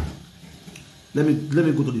 Let me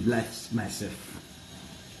go to the life myself.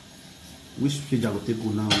 Which page I will take go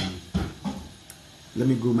now? Let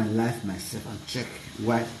me go my life myself and check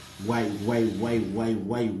why. Oh,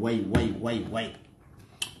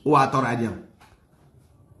 I thought I did.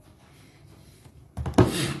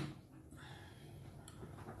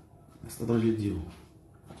 That's not only you.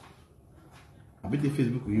 I bet the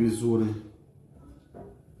Facebook will use all the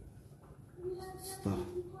stuff.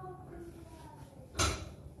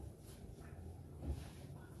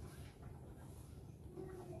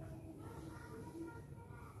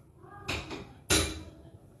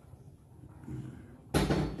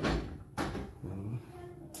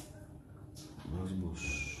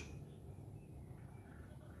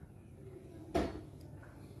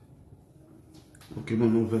 Okay,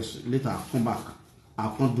 no verse. Later I'll come back.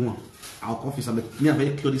 I'll come do one. I'll confess. Me I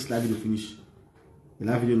very clear this live video finish. The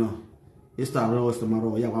live video now. It's the real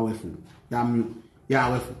tomorrow. Yeah, wa wefu. Yeah,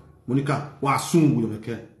 wefu. Monica, wa soon will make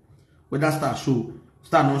care. Whether start show,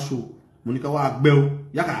 start not show. Monica wa bell.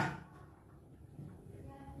 Yaka.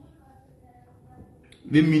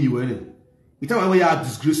 They mean you any. It's why you are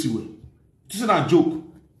disgrace you. This is not a joke.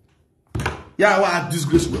 Yeah, wa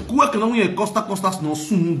disgrace you. Kuwa kana we costa no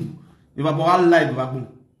soon. If I bought live, babu.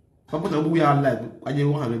 Papa, we are live. I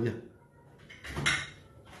didn't want to have it.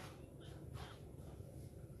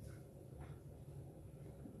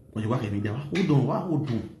 What you want to do? Hold on, what hold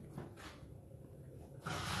on?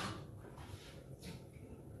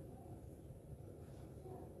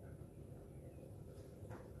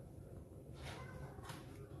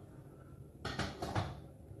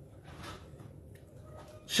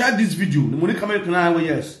 Share this video. The money coming to now.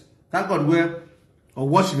 Yes, thank God where or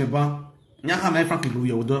watch me ban. Nyaka my frank you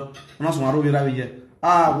yodo. Ona so maro wira we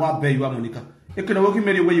wa be you Monica. E can work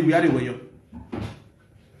marry where you are where you.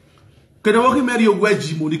 Can work marry you where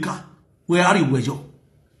Monica. Where are you where you?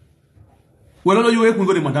 Well no you e kun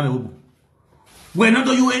go the madam ebu. When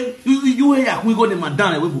no you ya kun go the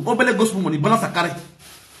madam ebu. Obele gospel money balance akare.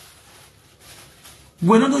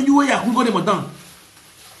 When no you ya kun go the madam.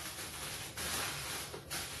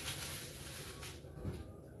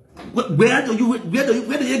 Where do you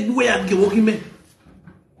get working man?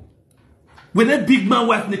 When that big man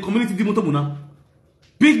wife in the community di moto muna.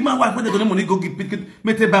 Big man wife when they don't money go give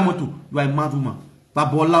mete buy moto. You are a mad woman.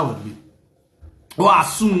 Babola with me. Wa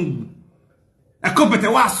soon. A compete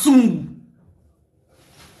wa soon.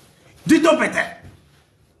 Did better.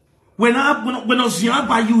 When I was young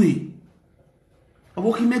by you. A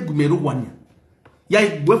working man gumero one. Ya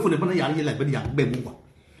work for the money ya like bedi ya bebu.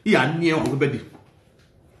 Ya near on the bedi.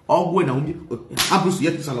 All when I Bruce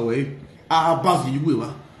yet salaway. Buzz you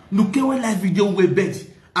will. Look at live video we bed.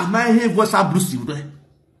 I might have what's a Bruce you there.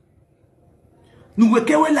 Look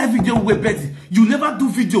at live video we bed. You never do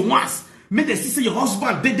video once. Make the sister your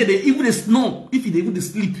husband dead even a snow if he even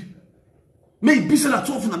sleep. May be said at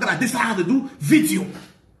 12 and I decide how to do video.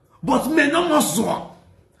 But men no more so.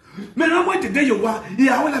 Men I wait the day you are.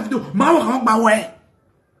 Yeah, I will have to do my way.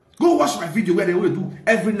 Go watch my video where they will do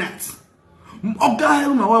every night. Oh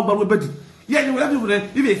God, my wife, but we yeah, you will have people there.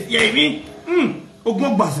 If yeah, me, oh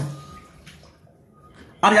God, Baza.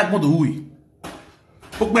 I am going to win.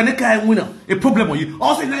 But when they can't win, a problem on you.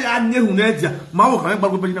 Also, I knew who needs ya. My wife,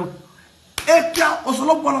 but we know. Eka, also,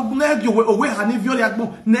 look one of neg you away, and if you're like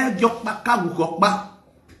neg your back, back.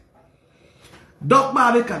 Dog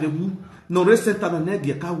Babe Kadebu, no recent and neg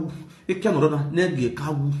your cow. It can run neg your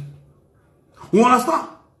cow. You understand?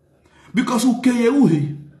 Because who can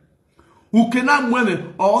you? Who cannot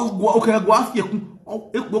women or okay, go after you.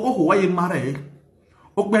 It will go away in marriage.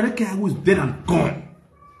 Obereka was dead and gone.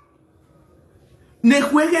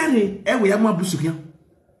 Nekwegare, ewe yama blusi here.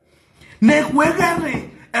 Nekwegare,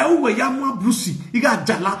 ewe yama blusi. Iga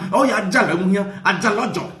jala, oh ya jala muhia, a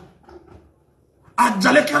jalojo. A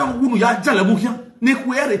jalekara wunu ya jala muhia.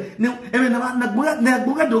 Nekwere, ewe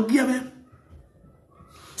nabuga dogiave.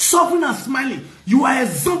 Suffering and smiling. You are an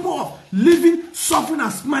example of living, suffering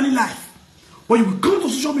and smiling life. But you will come to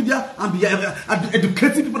social media and be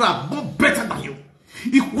educating people that are more better than you.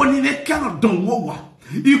 If one in cannot don't work,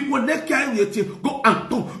 if one they can go and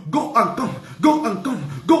come, go and come, go and come,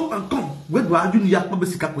 go and come. Where do I do you have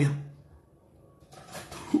basic capoeira?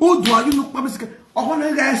 Who do I you look basic? I want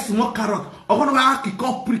to get small carrot. I want to kick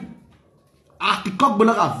up prick. I kick up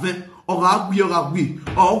below a or a we,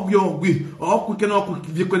 or we, or quick and awkward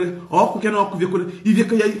vehicle, or quick and awkward vehicle. If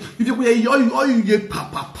you get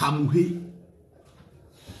papa pamuhe.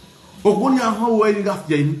 Or one year how well you got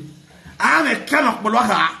Jane. I'm a can of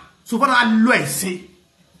Moloha, so what I say.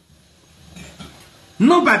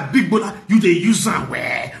 No bad big bola, you they use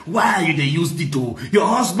somewhere. Why you they use the door? Your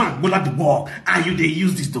husband bola the walk, and you they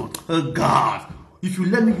use this door. Oh God. If you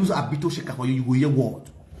let me use a bito shaker for you, you will hear word.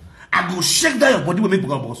 I go shake down your body with me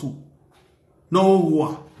because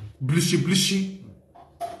no blishy.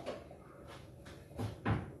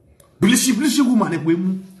 Blishy woman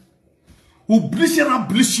who blishy and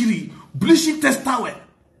blishy test tower.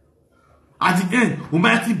 At the end, who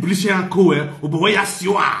might be blishy and cool, or boy as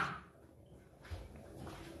you are.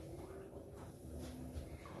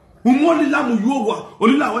 Umoli lamu yoga,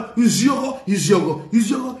 Olilawa, is yoga,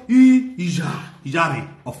 Ijari,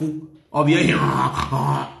 of ye.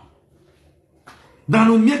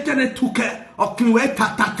 Danu miekene tuke, or kinwe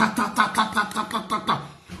ta.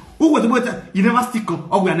 Who was the waiter? You never stick on,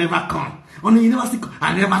 or we are never come. on the university,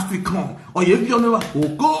 I never still come. Or you never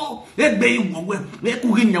go, let be let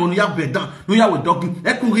cooking on your bed down, no ya with dog,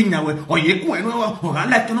 let cooking away, or you go, or I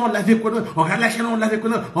like no life, or I like no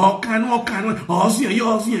life, or can, or see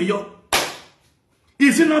your.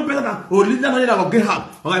 Is it not better than or little money that will get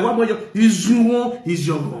up? Or like what about you? He's your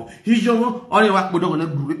or you want to go on a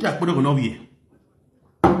group, put on over here.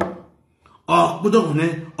 Or put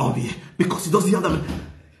on over here because it doesn't have that.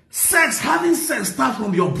 Sex, having sex starts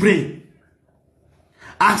from your brain.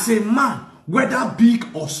 As a man, whether big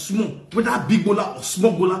or small, whether big bola or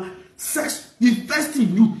small bola, sex, the first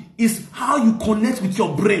thing you is how you connect with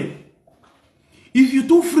your brain. If you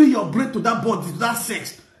do free your brain to that body, to that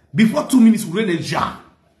sex, before 2 minutes, you rain a jar.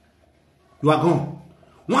 You are gone.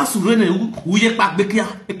 Once you rain a uye back,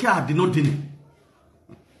 Bekia did not dinner.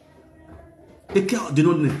 Bekia did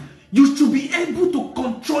not dinner. You should be able to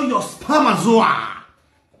control your spermatozoa.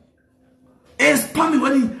 A sperm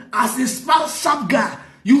when as a sharp guy,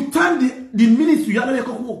 you turn the minutes you are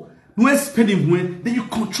no spending when then you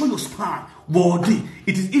control your sperm body.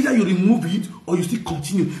 It is either you remove it or you still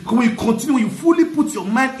continue. Because when you continue, you fully put your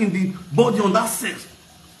mind in the body on that sex.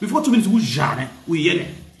 Before 2 minutes, we hear it.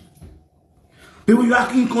 But when you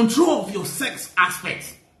are in control of your sex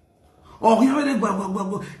aspect, or you are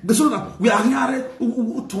the sort of we are here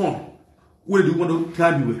turn where they want to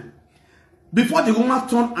climb you. Before they want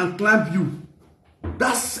to turn and climb you,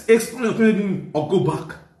 that's explain or go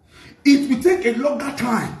back. It will take a longer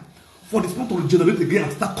time for the sperm to regenerate again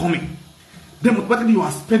and start coming. Then automatically you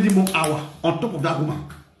are spending more hours on top of that woman.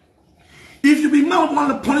 If you be man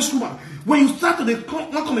want to punish woman, when you start to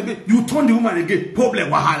come again, you turn the woman again.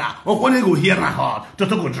 Problem wahala. Or when they go here and hard, to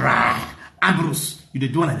go dry. Ambrose, you dey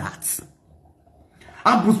do like that.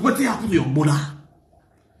 Ambrose, what happened to your mother?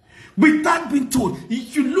 Without being told,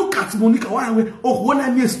 if you look at Monica, when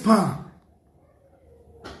I miss sperm.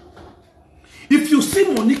 If you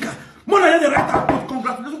see Monica, Monica the right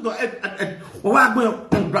congratulations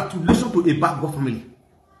to a bad family.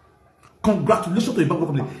 Congratulations to a bad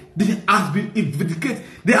family. They have been vindicated.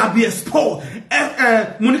 They have been exposed.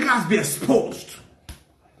 Monica has been exposed.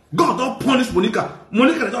 God don't punish Monica.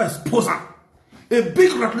 Monica does not expose her. A big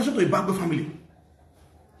congratulations to a bad family.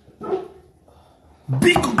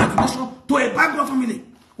 Big congratulations to a bad family.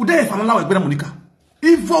 Who they family like Monica?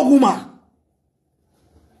 Evil woman.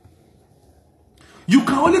 You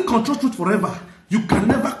can only control truth forever. You can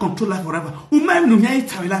never control life forever.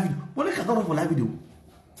 Monica don't run for life video.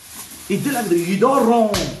 It did like you don't run.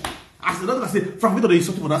 As the doctor say, from video you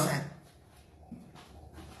something for that side.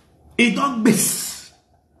 It don't miss.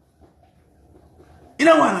 You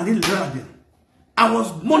know what I did? I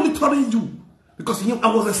was monitoring you because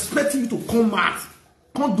I was expecting you to come out,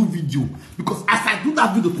 come do video. Because as I do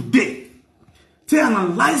that video today, to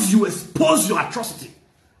analyze you, expose your atrocity,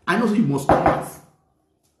 I know you must come out.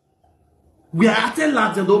 We are at a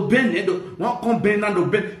large and don't bend it. One come bend and don't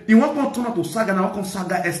bend. You want to turn out to saga and one come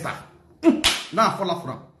saga Esther. Now fall off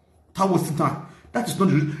from. That was the time. That is not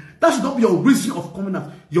the reason. That should not be your reason of coming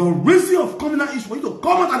out. Your reason of coming out is for you to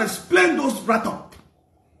come out and explain those right up.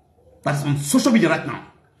 That is on social media right now.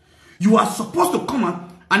 You are supposed to come out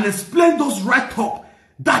and explain those right up.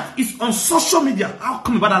 That is on social media. How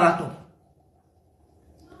come about that right up?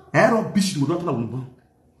 Error bitch would not tell you.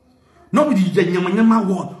 Nobody the nyama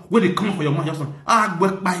word where they come for your mouth.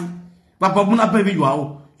 Work by. But Babuna baby, you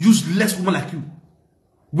are useless woman like you.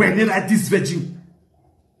 When they like this virgin.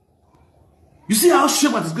 You see how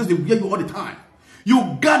shame and disgrace they wear you all the time.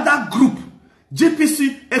 You gather group.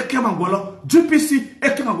 JPC Ekia Magwalo. JPC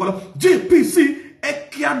Ekia Magwalo. JPC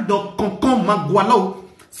Ekia Dokonkon Magwalo.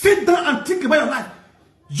 Sit down and think about your life.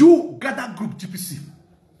 You gather group JPC.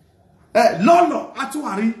 Lolo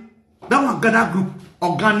Atuari. That one gather group.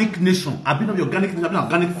 Organic nation. I've been on the organic nation. I've been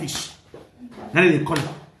organic fish. Now they call it.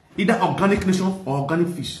 Either organic nation or organic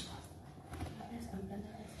fish.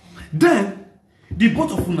 Then, the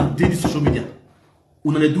both of una did social media.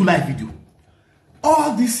 Una they do live video.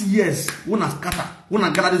 All these years, when I scatter, when I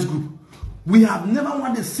gather this group, we have never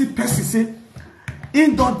wanted to see person say,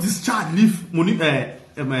 in don't discharge leave money,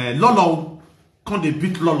 Lolo, come they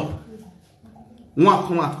beat Lolo. One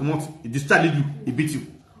come out, he discharge leave you, he beat you.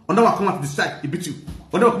 Another one come out to discharge, he beat you.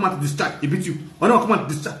 Another one come out to discharge, he beat you. Another one come out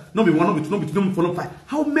to discharge. No be one, no be two, no be three, no be four, no be five.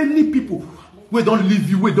 How many people we don't leave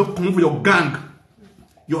you, we don't come for your gang,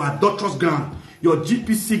 your adulterous gang, your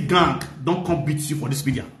GPC gang, don't come beat you for this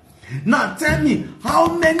video. Now tell me,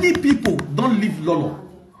 how many people don't leave Lolo,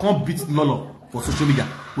 come beat Lolo for social media?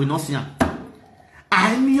 We not see him.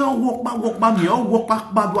 I me walk back, me walk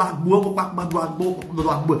back,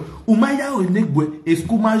 Umaya Onegwe is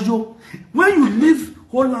Kumajo. When you leave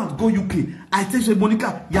Holland, go UK, I tell you,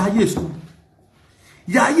 Monica, yeah, yes,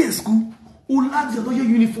 Ya ye school. Who lads your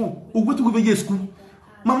uniform. Who go to go to school.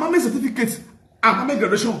 Mama me certificate. Mama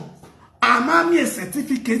graduation. Mama me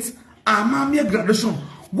certificate. Mama me graduation.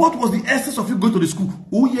 What was the essence of you going to the school?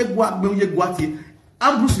 Who ye go out, ye go out here.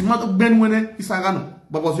 Ambrose Imado Ben Wene Isagano.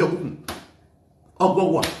 But was your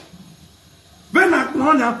Ogwa.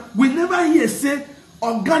 We never hear say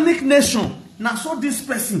organic nation. Now so this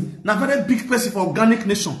person, now very big person for organic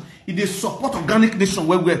nation. If they support organic nation,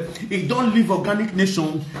 where he don't leave organic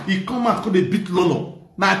nation, he come out could they beat Lolo.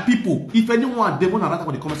 My people, if anyone they want to write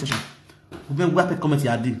about the comment section, then we comment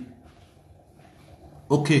here.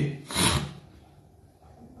 Okay.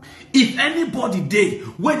 If anybody day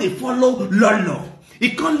where they follow Lolo,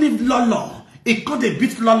 he can't leave Lolo. He can't they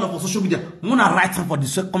beat Lolo for social media. I'm gonna write some for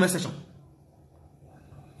the comment section.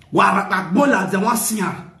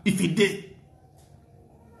 If he did.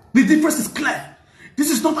 The difference is clear.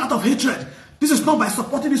 This is not out of hatred. This is not by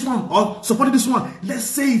supporting this one or supporting this one. Let's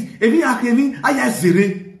say it.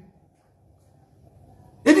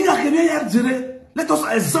 Let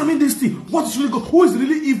us examine this thing. What is really good? Who is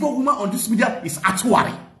really evil woman on this media is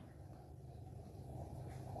Atuari.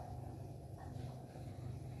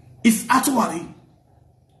 It's Atuari.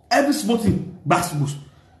 Every small thing, basketballs.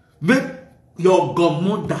 Then your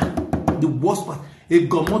godmother, the worst part, a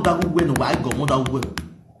godmother who went away, godmother who went.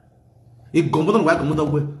 A godmother who went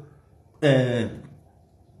away.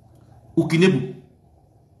 Ukinebu.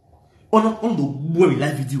 On the boy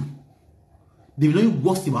live video. They will not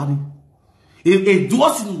worst about it. A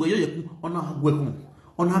doors in where you on a welcome.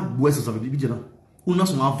 On a voices of the video.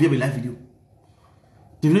 Unas on a very live video.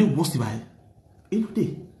 They will not worst about it. In the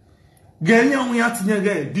day. Ganya we are to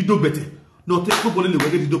did no better. No take people in the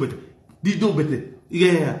way did no better. Did no better.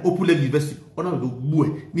 Yeah, open university. On a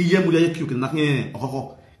boy. Ni yamu ya kiu can nothing.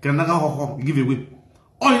 Oh, can nothing give away.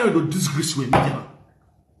 All you know disgrace with me.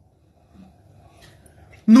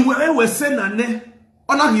 No where we send a ne.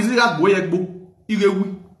 On a hiziga boy egbo.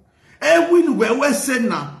 Igewi. Every where we send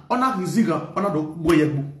na. On a hiziga. On a boy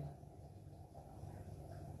egbo.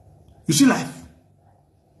 You see life.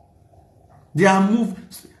 They are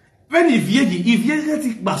moved. When if you get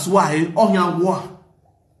it baswai on your war.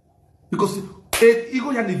 Because you go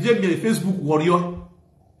and the Facebook warrior.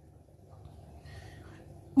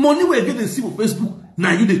 Money we get to see on Facebook.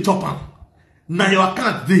 Now you the chopper. Now your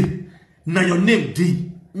account day. Now your name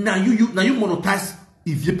day. Now you monetize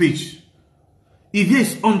if your page. If he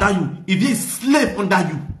is under you, if he is slave under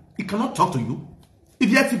you, he cannot talk to you. If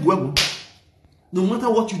you have to go, no matter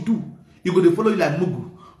what you do, he go to follow you like Mugu.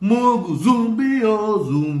 Mogu, zombie, oh,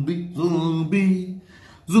 zombie, zombie.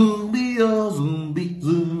 Zombie, oh, zombie,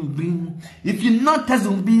 zombie. If you not a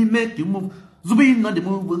zombie, make you move. Zombie, not the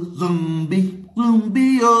move. Zombie,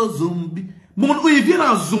 zombie, oh, zombie. Mon, if you're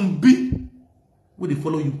a zombie, will they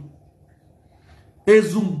follow you? A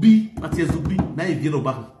zombie, not a zombie. Now if you're no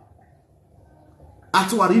battle.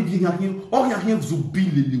 After what if you have him, all you have zombie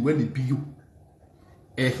lily when they be you.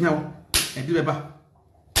 Now, and do the back.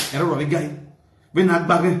 And a guy. When I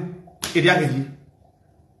bag it,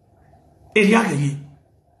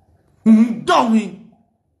 Dummy.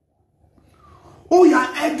 Oh,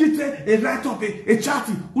 yeah, edited a write up a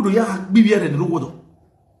chatty. Who do you have be here in the water?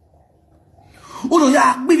 Who do you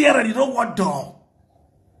have be here in the water?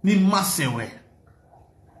 Ni massive.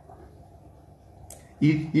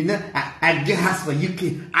 You know, I get house for UK.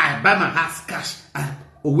 I buy my house cash.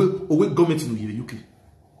 We government in the UK.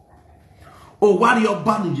 Oh, what are your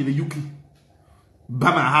ban in the UK?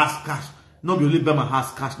 Buy my house cash. Not be only buy my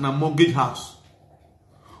house cash. Now mortgage house.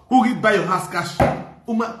 Who will buy your house cash?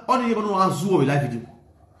 Only even know how to do live video.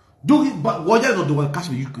 Do it, but what you not do cash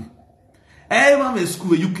in the UK? Everyone in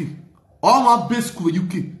school in UK. All my base school in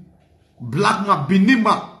UK. Black man,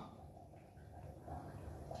 Benima.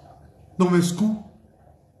 No my school.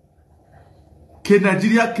 Ke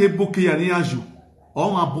Nigeria ke boke ya ni anjo.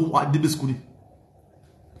 All my bon at the school.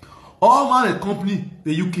 All my company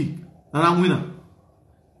the UK. And I'm winner.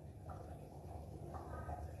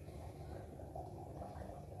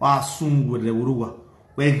 Pasung with the Uruguay.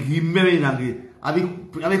 When he married again,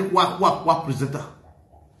 avec what presenter.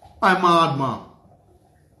 I'm mad man.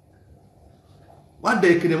 What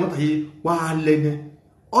they can want here? What lene?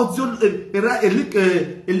 All the right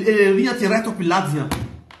up in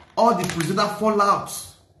all the presenter fall out.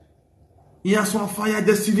 He has one fire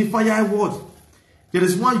destiny, fire word. There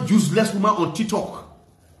is one useless woman on TikTok.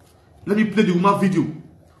 Let me play the woman video.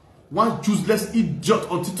 One useless idiot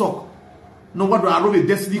on TikTok. No what do I roll a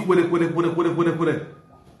destiny only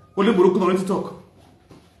broken on TikTok.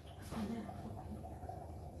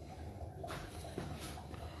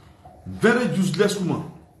 Very useless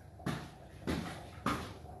woman.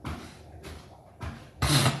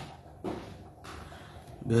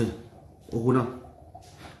 Eh, okuna.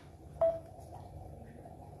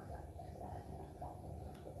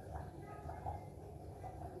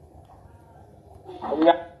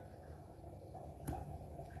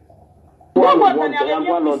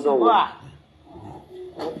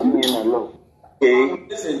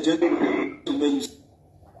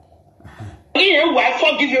 I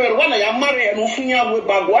forgive you when I am married and Funya with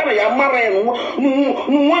Bag, when I am married,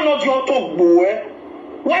 one of your talk boy.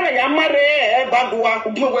 When I am married, Bagua,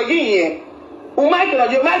 who might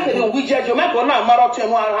you might say, we judge your map on our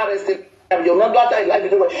marathon, one arrested. You're not that like to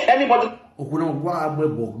do anybody.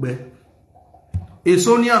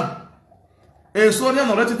 Esonia,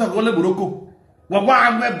 no let it go le buroko. Wa be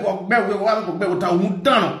wota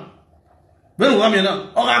umudano. Benu wa mi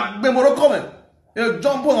na, o ga be buroko me. E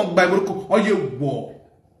jump on by buroko, o ye wo.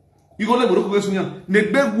 You go le buroko esonia, ne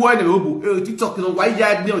gbe wo ne obu, e TikTok no wa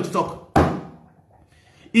ya ni on TikTok.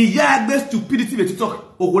 Iya gbe stupidity be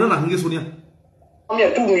TikTok, o go na hinge esonia.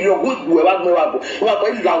 Me 2 million good we wa gbe wa go. Wa ko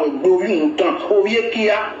ilu awon gbo wi nkan, o ye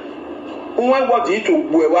kia. Wọ́n wọ́n ti to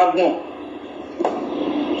gbo e wa gbon.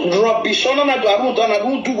 Rubbish on na do arun do na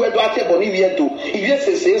do we do atebo ni wie do. Iwie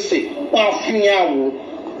sesese, wọ́n afinya wo.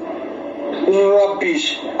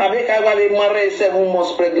 Rubbish. Abeka wa le marry 7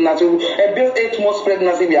 months pregnancy. E build 8 months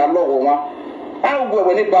pregnancy bi alowo wa. A gbo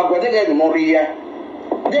we ni gbagbo de ge mo ri ya.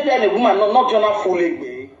 De ge ni woman not journal full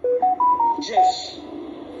egbe. Yes.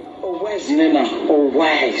 Oh, wise nena. Oh,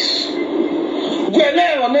 wise. We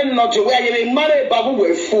na on no jo we ye marry babu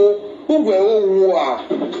we fo. Ugwe owa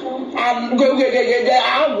and go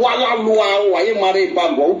awala luwa wa ye mare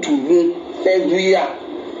bagwa utuhu every year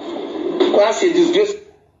class is disgrace.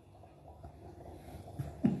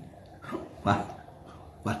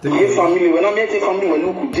 What family when I meet family when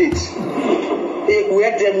look date we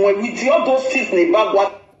had them when we all those things ne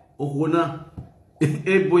bagwa ohuna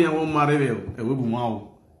ebo ya won mare be e we bu ma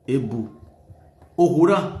o ebu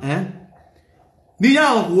ohura ni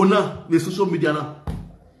ya ohuna the social media na.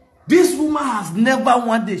 This woman has never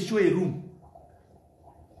one day show a room.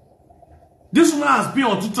 This woman has been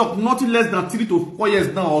on TikTok nothing less than 3 to 4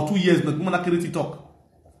 years now or 2 years now. Woman can TikTok.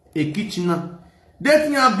 A kitchen now. That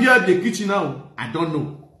thing I build the kitchen now. I don't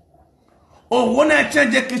know. Oh, when I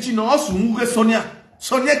change the kitchen now, also move Sonia.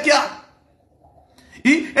 Sonia kia.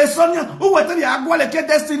 Sonia. Who will tell you I go like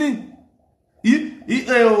Destiny?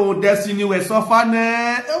 Oh, Destiny will suffer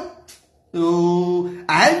ne. Oh,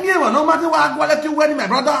 I never no matter what I go like you when my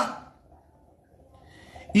brother.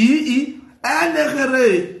 And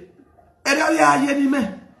ya ni me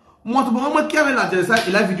mo to mo ke la je sa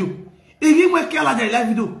live video igi mo ke la je live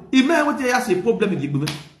video I me wo te ya se problem gi gbe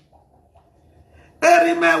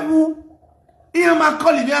eri me wu I ma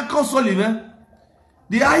call me console me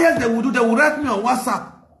the highest they will do, they will write me on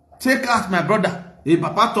WhatsApp, take out my brother e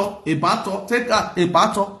papato take out e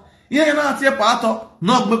pato ye na ti pato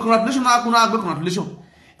no gbe congratulation na kun na gbe congratulation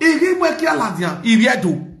igi mo ke la dia iri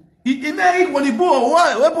edo I me I woni bo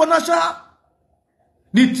we bonasha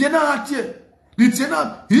ni tiena atie ni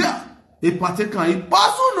tiena ya e pate kan I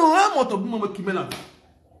pasu no e moto bu mo kimela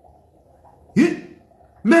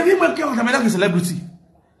me vi mo ke o kamera celebrity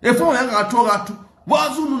e fo yan ga to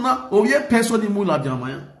wazu no na o ye person ni mu la jama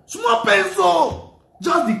ya small peso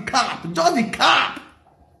just the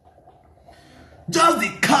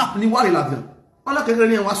cap ni wari la dia ala kekere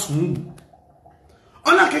ni wa sun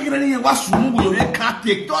ona kekere ni wa sun bu yo ye cap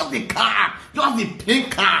take just the cap just the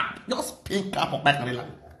pink cap of back la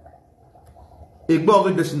egbo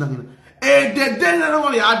ge desi na ni e de na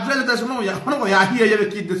no ya address desi no ya here ye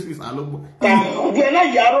ki desi alobo we na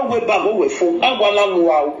yaro we bago we fo agwala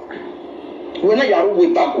luwa o we na yaro we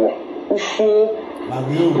bago ufo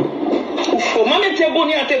mama te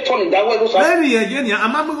boni ate toni da we go sa very ye ni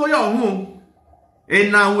amamu go yo hu e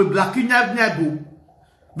na we black nya bo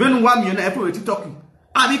venu wa mi na e fo TikTok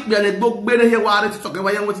abi pe le gbogbe re he wa re TikTok e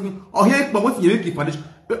wa yan woti ni o he po woti ye ki foundation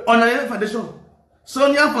ona ye foundation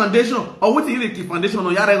Sonia foundation or woti ye ki foundation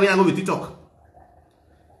no yara yan go with TikTok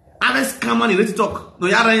ares kama ni TikTok no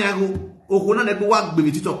yara yan go okuna ne go wa gbe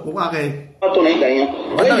with TikTok ko wa re to na idan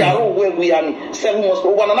we yaro we ya ni 7 months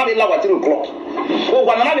o wa na be la wa 3 o'clock o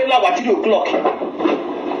wa na be la wa 3 o'clock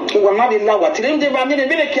o wa na be la wa 3 de ba mi ne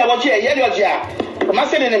be ki awo je ye de oja ma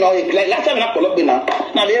se ne no la ta na kolo gbe na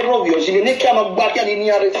le ro bi o si ne ki ama gba ki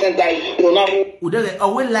ni are sentai no na o de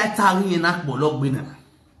owe lighter yin na kolo gbe na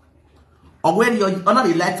owe ni ona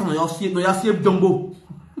the lighter no yo sie jumbo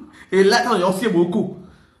a lighter no yo sie boko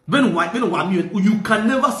when you can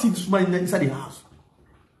never see this man inside the house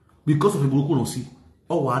because of a boko no see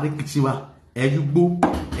o wa re kitchen wa eyugbo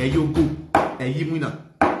eyoko eyimuna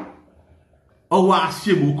Owa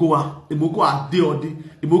ashe emoko ade ode,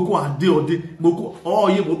 emoko ade ode, moko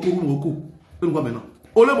ye moko. Ngwa me no.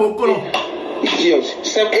 Ole moko no. Yes,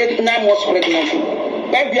 7, 8, 9 months pregnant.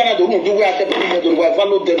 Why be na do no do we at the why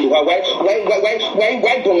follow them?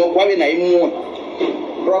 Why don't why na imu?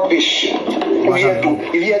 Rubbish.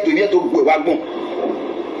 If you do go wagbon.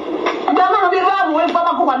 Ndama be ba mo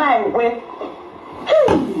baba ko na enwe.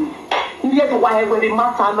 If you do why we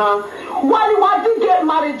matter na. Why you get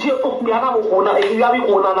married of me ana mo na you have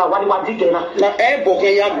ko na why you get na. Na e bo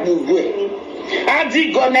ke ya gbugbe.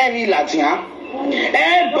 Adi go na ri latian.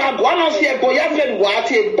 Bagwana si ebo ya fe wa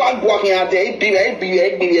ti bagwa hin ade ibi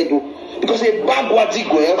do because e bagwa ti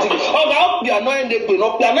go e ti oga o bia no ende pe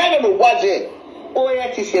no bia na no wa je o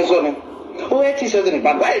ye ti se so ni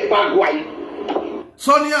bagwa e bagwa yi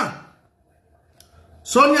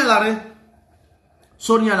Sonia lare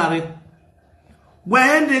we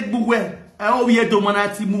ende gbugwe e o ye do mana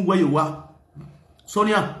ti mu we yo wa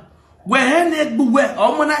Sonia we ende gbugwe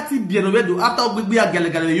o mana ti bia no we do after gbigbe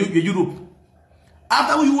agelegele Europe.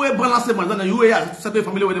 After you were balancing Mazana, you were settled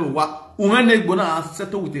family with them. When bona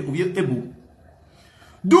settle with the able.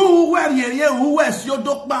 Do where ye who was your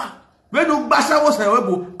doctor? When no basha was a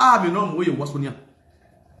rebel, I mean, no way you was Sonia.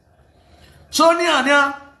 Sonia,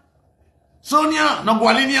 no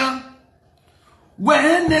Gualinia.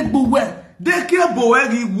 When they go they care boy,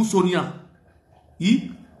 Sonia.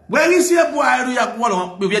 Where is your boy? I react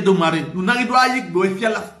with your marry. Do not do I go if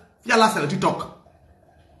you TikTok.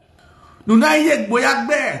 Nuna ye boyak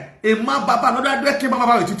be e ma baba no da ke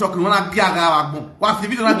baba we TikTok no na bia ga wagbon wa fi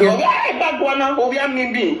video na do e bagwa na o bia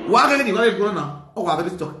mimbi wa ga ni wa go na o wa be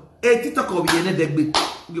TikTok e TikTok o bi ne degbe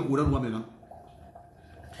nge ko na me na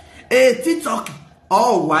e TikTok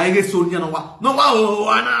o wa ege Sonia no wa o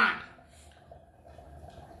ana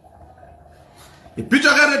e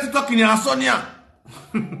picture ga TikTok ni a Sonia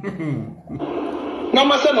no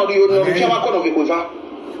ma se no ri o no ke wa ko no ke ko fa.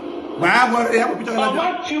 You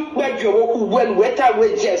beg your when wetter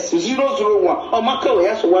wages 001 or market way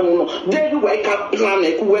as one no. Then you wake up plan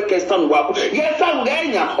a work stand wap. Yes, I'm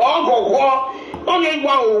going on only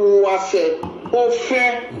one was said. Oh,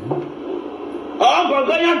 fair. Oh, but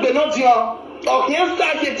going to not your or here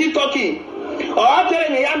start talking. Oh,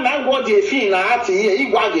 telling me I'm not what you feel at here.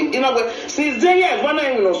 You wagging. You know, since they have one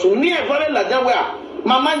I so near very like that way.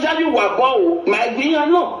 Mama Jali wa bow, my being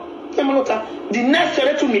no. The next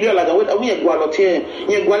 2 million like we are gualotier,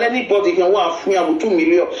 you go anybody can walk me about 2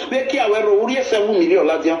 million. We care where 7 million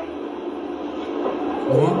like that.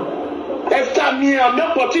 Extra me an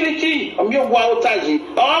opportunity, I'm your wild taji.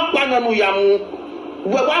 All Panamu Yamu.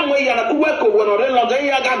 One way and a work when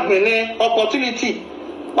I got opportunity.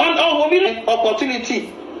 On all women, opportunity.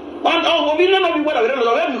 On all women, not be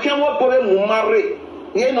whatever you can work for them, marry.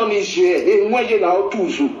 Yen on his share, in way you now too.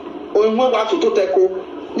 Or in what to take.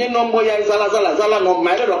 No more zala no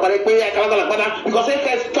my little because they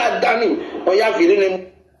can start damning or you have feeling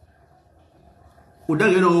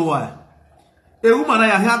you know why a woman I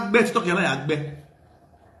have bet talking like bet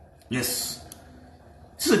yes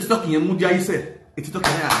she's talking a mudia said it's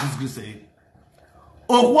talking this good say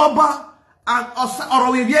or waba and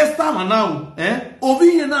or we yes time now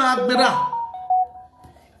ovi na agbera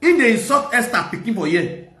in the insult Esther picking for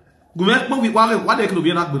ye go make me what they can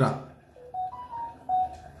be na agbera.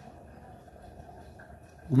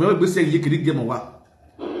 Remember, say you can get my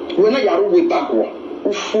when I are way backward.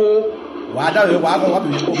 Why don't you want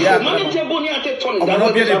to be a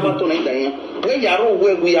when you are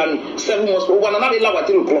where we are 7 months, one another love at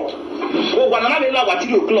 2 o'clock. Oh, one another love at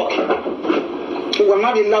 2 o'clock. One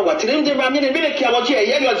another love at 3 o'clock. I'm in a minute. I was here.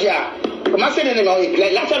 I'm saying, like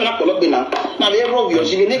last time I called now. Now, they're obvious.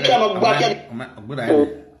 You need to come back.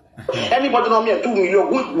 Anybody know me 2 million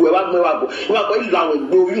we are going down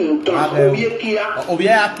with going to Obia Kia.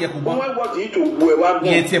 What is to go?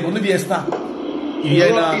 Yes, you will be a star.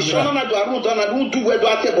 Yeah, it's not a don't do where do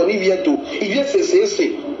I say Bolivia to. If yes, say,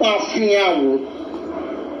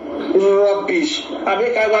 rubbish. I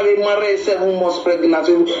think I want to marry 7 months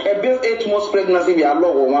pregnancy. A bill 8 months pregnancy. We are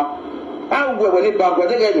low. I will when it back where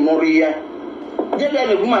they get more here. They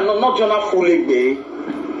get a woman not Jonah fully bay.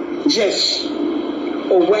 Yes.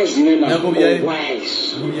 Oh, where's the name? Oh,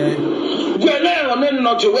 wise. When I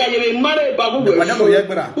not to where you marry Babu, who will I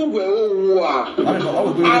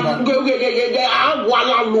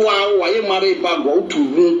marry Babu to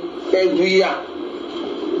me every year.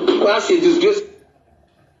 Class is just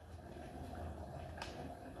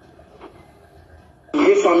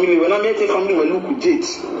a family. When I make a family, we look at it.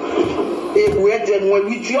 When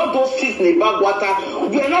we see all those things in the bag water,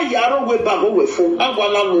 we are not yarrow way back over for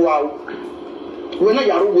Agwana. When I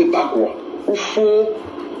are way backward.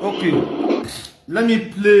 Okay. let me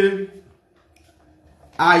play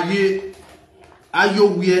ayo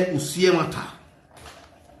where usie mata.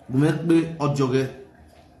 Gumekbe ojoge.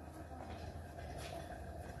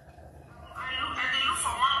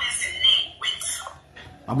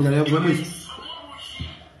 Abu Jale Gumekbe.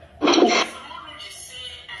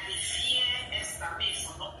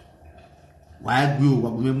 Why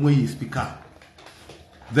go Gumekbe speaker?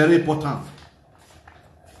 Very important.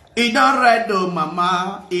 He don't read the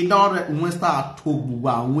mama. He don't read when start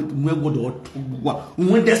Tobuwa. When go to Tobuwa.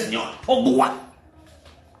 When there's no Tobuwa.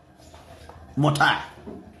 Mota.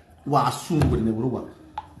 Wa soon with the Buruwa.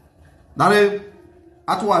 Dare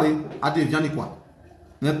Atwari Ade Janikwa.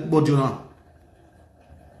 Net Bojuna.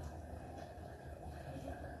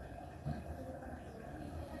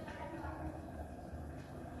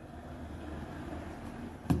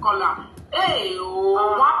 Kola. Hey,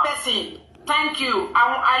 one person. Thank you.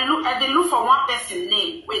 I look for one person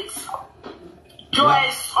name. Wait.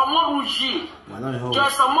 Joyce Omoruji.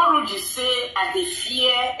 Joyce Omoruji say I dey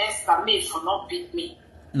fear Esther May for not beat me.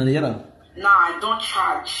 No, Nah, I don't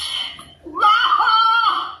charge.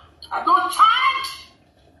 I don't charge.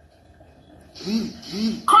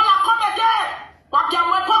 Come again. What can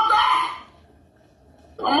we put there?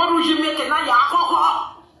 Omoruji make a na ya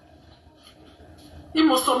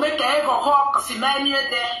so my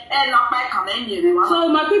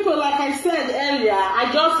people, like I said earlier, I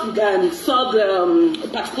just saw the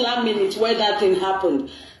particular minute where that thing happened.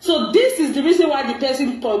 So this is the reason why the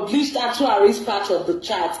person published Atuari's part of the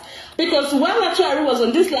chat. Because when Atuari was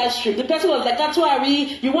on this live stream, the person was like,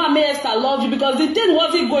 Atuari, you want me to love you, because the thing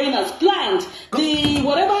wasn't going as planned. The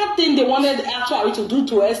whatever thing they wanted Atuari to do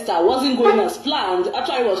to Esther wasn't going as planned.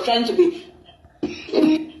 Atuari was trying to be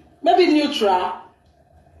maybe neutral.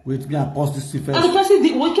 Wait, me pause this first. And the person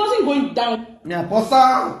it wasn't going down. Me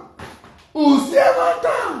pause.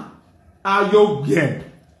 Usiemata. Ayoge.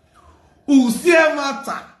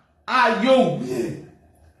 Usiemata. Ayoge.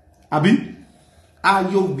 Abi?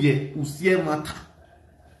 Ayoge. Usiemata.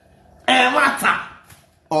 Emata.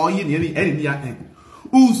 Oh, any ya.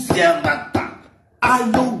 Usiemata.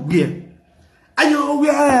 Ayoge.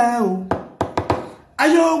 Ayoge.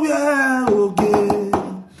 Ayoge.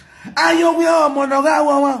 Ayo monoga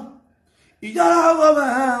wawa.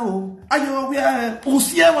 Iyawa ayo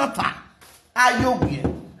usiemata. Ayo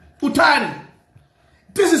utari.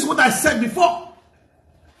 This is what I said before.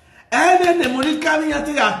 And then the Monica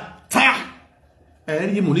tire.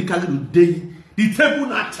 And the Monica day. The table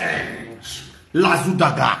not change.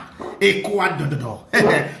 Lazudaga.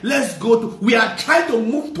 Let's go to. We are trying to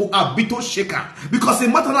move to Abito Shaker because the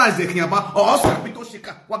matter now is talking about also Abito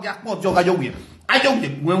Shaker. What get more joga yogi?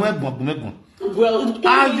 Ayogi, well, Ayogi,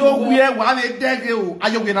 one a degi,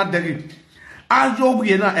 Ayogi not degi.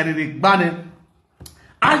 Ayogi na Eric Banner.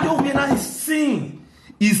 Ayogi na is seeing,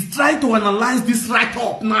 is trying to analyze this right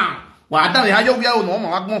up now. Well, I don't know Ayogi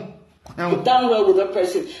no done well with the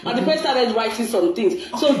person, and the person started writing some things.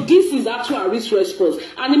 So this is Atuari's response,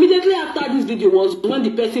 and immediately after this video was when the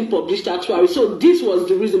person published Atuari. So this was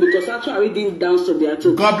the reason, because Atuari didn't dance to their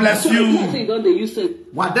tune. God bless you. You don't use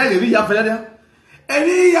it. What day we have there?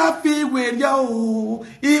 Any happy with you,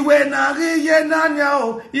 iwe nariye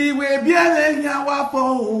nanyao, iwe biene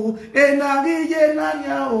nyawapo, enariye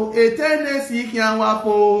nanyao, etenesi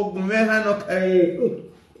nyawapo, gumena no kai.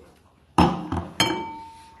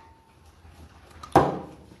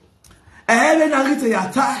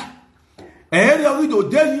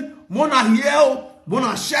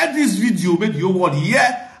 Mona share this video, make your word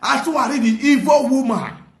here. Actually, the evil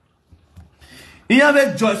woman. Here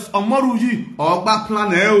the Joyce Omoruji or back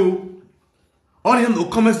plan on him no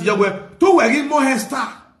comments here to wear more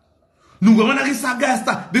hairstyle. No go na kisa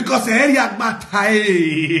gasta because area bad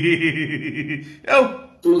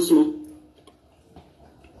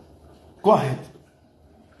go ahead.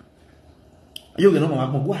 You get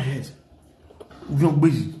on go ahead. Don't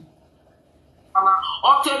busy.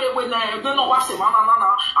 Okay, when I don't know what's the man,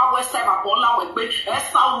 I was saying about Bola with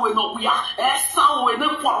Esa, we know we are Esa, we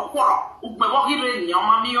know quarter, Ubewoki, your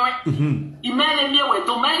mammy. Imagine with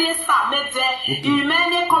Dominion Star,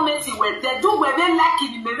 Imagine committee with the do where they like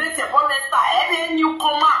it, the better honest, every new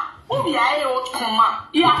command. Oh, we are old command.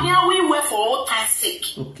 Here we were for all time's sake.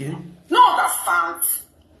 Okay. No, that's fine.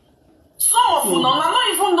 Some of you not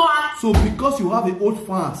even know. So, because you have the old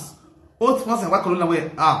fans and what Corona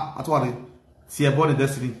way, that's what they see about the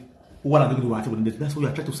destiny. What are they going to do? That's what you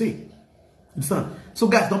are trying to say. Understand? So,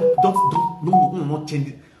 guys, don't not change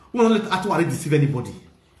it. We don't let Atuari deceive anybody.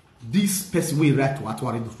 This person will write to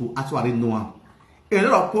Atuari to Atuari no one. A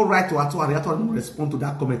lot of people write to Atuari don't respond to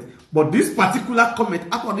that comment. But this particular comment,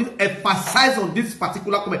 Atuari emphasize on this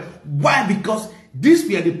particular comment. Why? Because These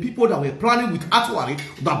were the people that were planning with Atuari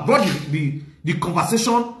that brought the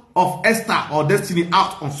conversation of Esther or Destiny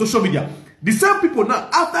out on social media. The same people now,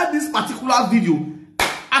 after this particular video,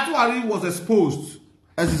 Atuari was exposed.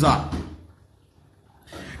 As is that.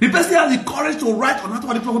 The person has the courage to write on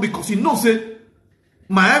Atuari platform because he knows say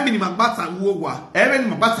Miami Magbata Wowa,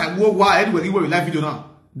 anywhere we live video now.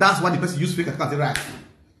 That's why the person use fake account right.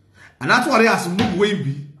 And Atuari has moved way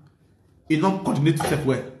be. He not coordinate step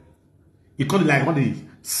well. He called it like when they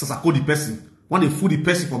sasako the person, when they fool the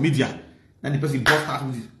person for media, then the person just start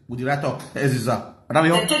with the right talk. As is that. They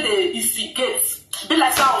take the instigate. Be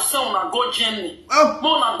like how I say on a go Jenny.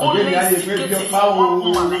 More on go instigate for one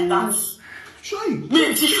woman like that. Sure.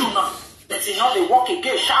 Me tissue now. That is how they walk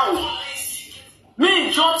again. Shower.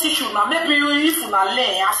 Me John tissue now. Maybe you if you na learn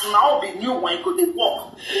as you now be new when you go to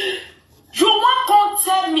walk. You want to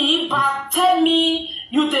tell me, but tell me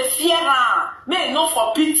you the fear. May not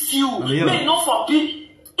forbid you. May not forbid.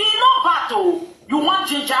 It's not battle. You want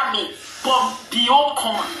ginger me, but be all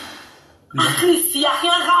common. At least you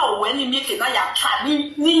can how when you make it now you can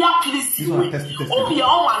ni ya please. Oh be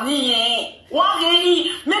all money eh.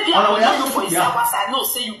 Maybe I will not for yourself as I know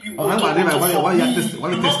say you be working.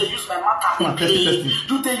 Because they use my matter they play.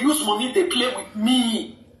 Do they use money they play with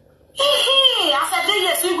me? Hey, I said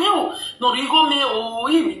yes we will. No you go me oh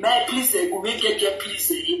you may please go make get please.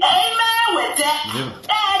 Amen with that.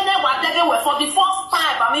 Eh never that way for the first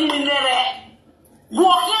time I mean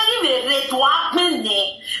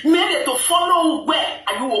maybe to follow where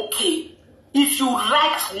are you okay? If you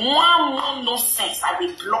write one more nonsense, I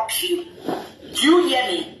will block you. Do you hear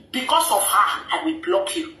me? Because of her, I will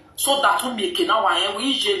block you. So that we make now I will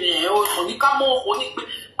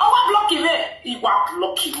block you. He will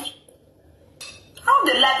block you. How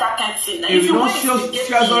they like that kind of thing? If you want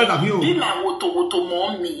to be my Wotowoto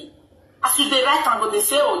mommy. As you they write and go, they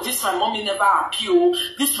say, oh, this my mommy never appeal.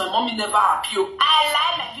 This my mommy never appeal. I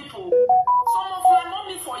like my people. Some of your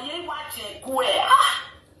mommy for ye watch it go.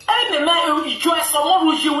 I the man who enjoy someone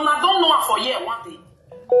who you don't know for ye one day.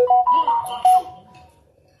 No, not true.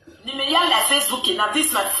 The me like Facebook now. This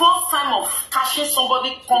is my first time of catching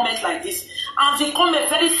somebody comment like this, and they comment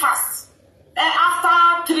very fast.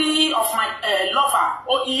 After 3 of my lover,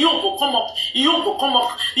 oh, you go come up, you go come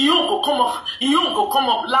up, you go come up, you go come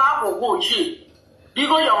up, la go je. You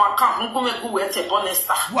go your account, no go wait a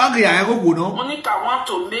bonesta. Monica want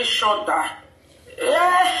to make sure that.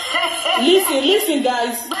 Listen,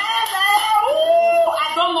 guys.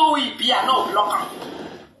 I don't know who he be, I know block him.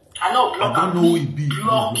 I know block him. I don't know who he be.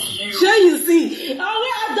 Block you. Sure you see. I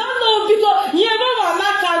don't know because you know my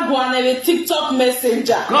go on a TikTok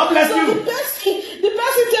messenger. God bless so you. The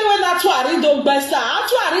person tell when Atuari don't best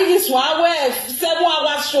Atuari is one where 7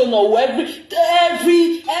 hours show no every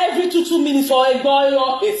 2 minutes or a boy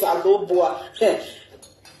or it's a low boy.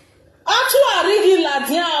 Atuari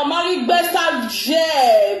Latin Mari besta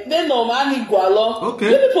je they no money gualo. Okay.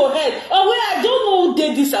 People head. Oh wait, I don't know who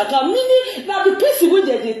did this account. Meaning now the person where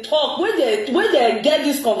they talk, where they get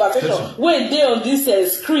this conversation, where they on this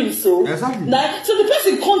screen so. Exactly. Now, so the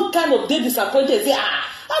person can't kind of get disappointed and say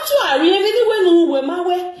Atuari anyway no we ma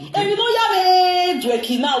we. And you know ya me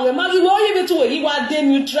dweki na we ma we even to we wa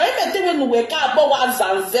dem you try me tell when we ka bo wa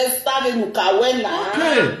zanzesta we nu ka we na.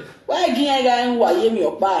 Okay. Why again why you me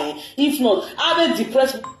buy? If not, I be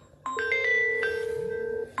depressed.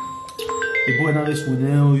 The boy now is with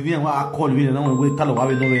you. You know what I call you now. We tell what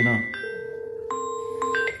we know now.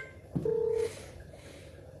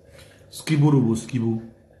 Skibo.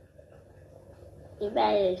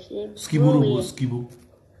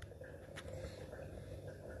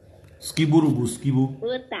 Skibo.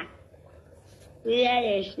 Ota.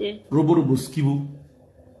 Robo skibo.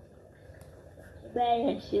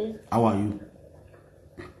 How are you?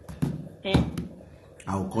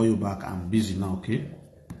 I will call you back. I'm busy now, okay?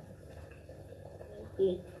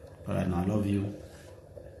 Alright, now I love you.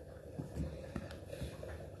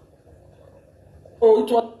 Oh,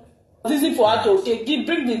 it was easy for her to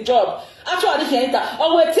bring the job. Actually, I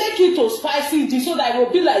will take you to spicy dish so that it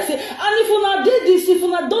will be like say, and if you not did this, if you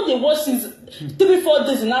not done the watch since 3-4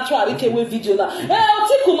 days in actually came video now.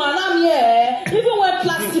 Even when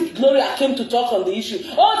Plastic Gloria came to talk on the issue.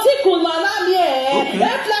 Plastic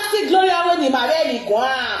Gloria when he married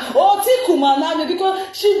because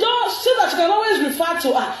she that she can always refer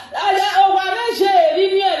to her.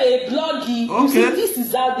 You see, this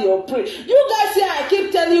is how they operate. You guys say I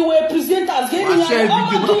keep telling you where presenters getting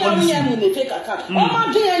fake account.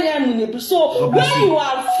 So when you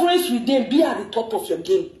are friends with them, be at the top of your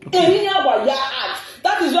game.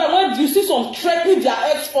 That is why when you see some threatening their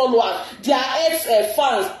ex-followers, their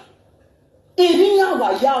ex-fans,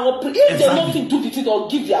 If they don't think do the thing, or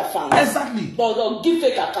give their fans. Exactly. Or give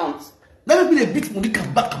fake accounts. Let me be a bit Monica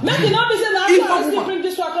back. Make it not be saying that I still bring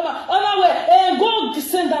this one come out. Other way, go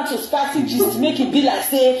send that to Spicy Gist to make it be like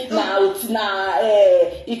say now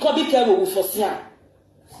it could be careful with Fosian.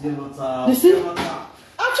 You see?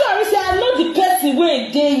 Actually, I know the person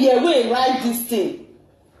where they here where write this thing.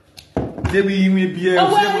 Maybe you may be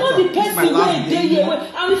I know the person where they here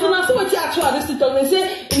and if you not see what you actually this thing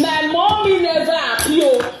say my mommy never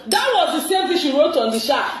appeal. That was the same thing she wrote on the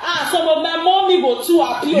chat. Some of my mommy go to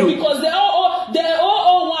appeal because they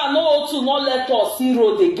all 102 not let us see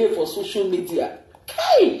road they gave for social media.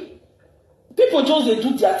 Hey, people just they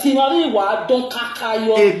do their thing. I mean, what don't kaka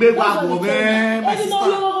yo.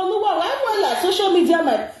 Like social media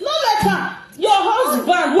man, no letter. Your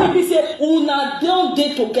husband will be say, una don't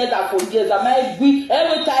date together for years. Am I agree?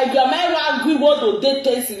 Every time you am I agree what to date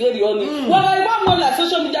things very only. Well, I want more like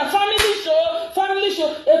social media, family show.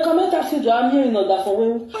 A commenter said, I'm here in order for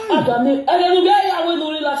when I don't know. I don't know where I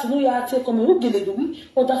will relax. No, you are take come. Who get it?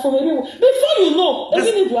 Order for when before you know,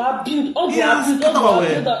 every need to have build, all to have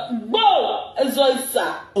build. Wow, Ezoisa.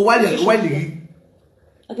 Why?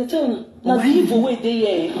 I can tell you. Now the evil way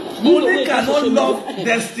they Monica don't love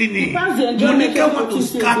destiny. Monica want to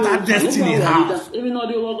scatter destiny house. Even though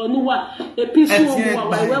they were no what a peaceful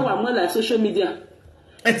one like social media.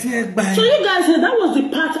 So you guys said that was the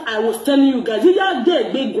part I was telling you guys. You are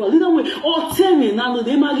there, big one. Either way, or tell me now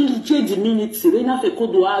they might change the minutes. They not a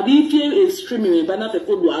code. If you is streaming, but not a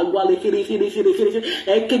code.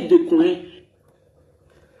 I keep the coin.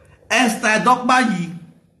 Esther Dokbayi.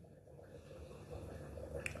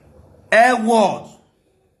 Word.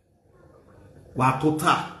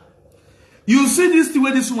 Wakota. You see this the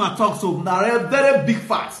way this woman talks so now a very big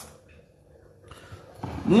fact.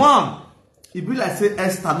 One, it be like say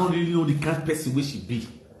Esther not really know the kind of person where she be.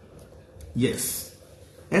 Yes.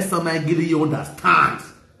 Esther might get you understand.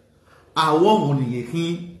 I want money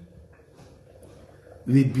him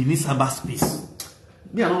the Benin cyberspace.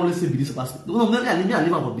 Me I don't always say Benin cyberspace. No, maybe I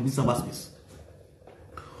live about Benin cyberspace.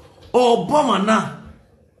 Obama now.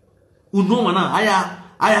 Uno mana aya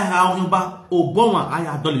ba Obama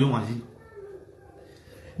aya dole yon waji.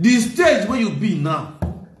 The stage where you be now,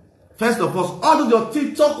 first of all of your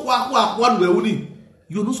TikTok what we winning,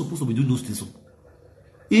 you're not supposed to be doing those things.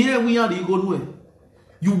 Here we are the go nowhere.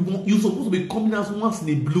 You supposed to be coming out once in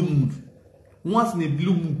a blue mood. Once in a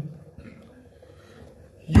blue mood.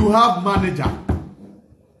 You have manager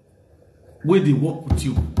where they work with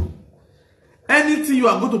you. Anything you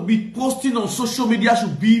are going to be posting on social media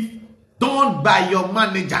should be done by your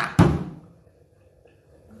manager.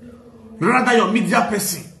 Rather your media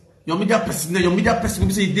person. Your media person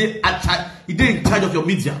will say he in charge of your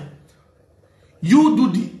media. You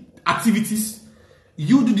do the activities,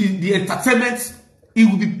 you do the entertainment, it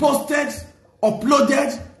will be posted,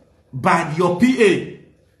 uploaded by your PA.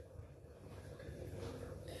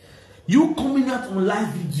 You coming out on live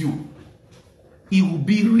video, it will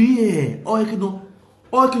be real. Or you know,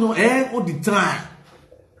 all the time.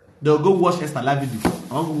 They'll go watch Esther live video.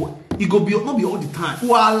 It go be not be all the time.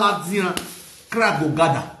 Wahala crowd go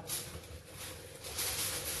gather.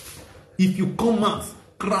 If you come out,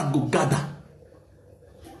 crowd go gather.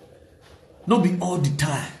 Not be all the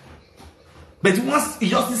time. But once he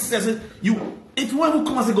just says it, if one who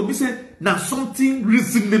come and say go be say now something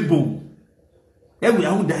reasonable. We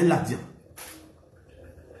are die larger.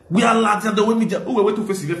 We are larger the way media. Who we to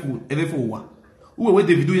face every one. Who we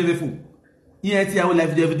the video every phone. Live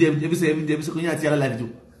every second live video.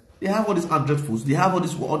 They have all these Android phones. They have all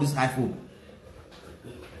this iPhone.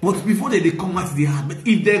 But before they come out, they have. But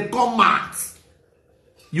if they come out,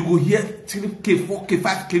 you go hear 3K, 4K,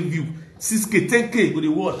 5K view, 6K, 10K. Go they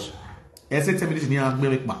watch. I say 10 minutes in here,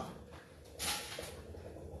 make back.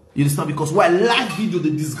 You understand? Because why live video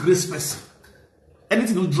the disgrace person.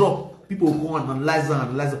 Anything will drop, people will go and analyze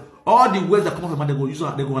them. All the words that come from they go use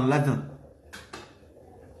them, they go analyze them.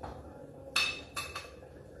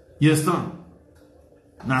 You understand?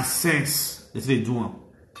 Now sense, they say do one.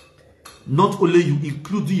 Not only you,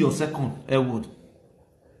 including your second word.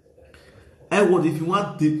 Word, if you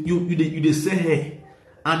want, you say hey,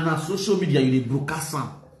 and on social media you broadcast them.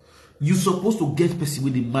 You supposed to get person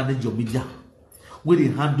where they manage your media, where they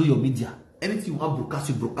handle your media. Anything you want broadcast,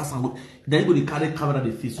 you broadcast and then you go to carry camera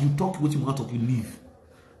the face. You talk what you want to talk, you leave.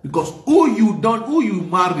 Because who you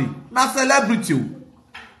marry, not celebrity.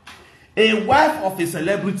 A wife of a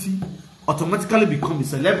celebrity automatically become a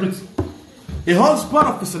celebrity. A husband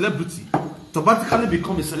of a celebrity automatically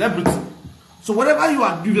become a celebrity. So whatever you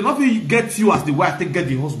are doing, not get you as the wife, they get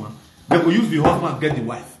the husband. They will use the husband and get the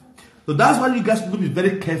wife. So that's why you guys need to be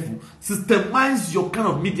very careful. Systemize your kind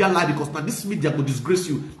of media life, because now this media will disgrace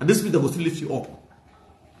you and this media will still lift you up.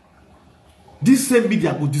 This same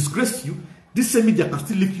media will disgrace you. This same media can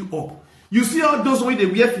still lift you up. You see all those when they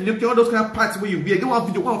wear Philip, all those kind of parts where you wear. Get one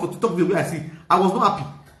video, one for TikTok video where I see. I was not happy.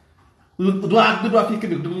 Who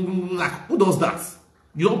does that?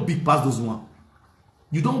 You don't big past those one.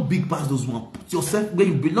 You don't big past those one. Put yourself where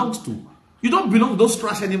you belong to. You don't belong to those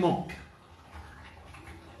trash anymore.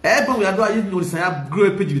 Everyone we are doing, you know, this I grow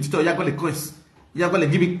a page with TikTok. You got the coins. You got to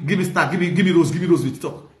give me star, give me rose with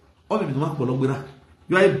TikTok. All of it don't work.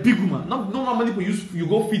 You are a big woman. Not many people you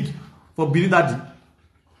go feed for Billy Daddy.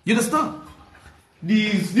 You understand?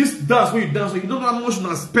 This dance where you dance, you don't know how much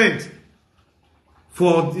you spend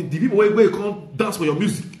for the people where you can't dance for your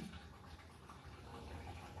music.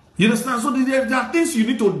 You understand? So there are things you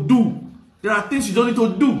need to do. There are things you don't need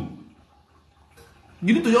to do.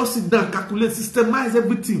 You need to just sit down, calculate, systemize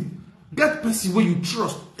everything. Get person where you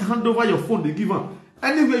trust. Hand over your phone, they give them.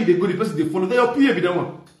 Anywhere they go, the person they follow. Then your PA be the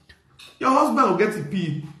one. Your husband will get your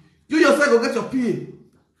PA. You yourself will get your PA.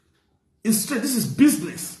 It's straight. This is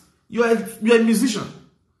business. You are a musician.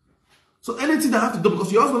 So anything that have to do,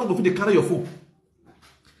 because your husband not going to carry your phone.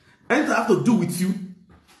 Anything that have to do with you,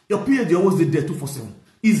 your PA they always there 247.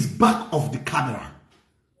 Is back of the camera.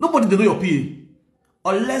 Nobody they know your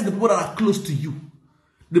PA. Unless the people that are close to you.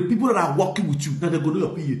 The people that are working with you, then they go know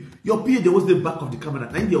your PA. Your PA they always the back of the camera.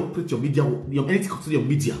 Then they operate your media, anything consider your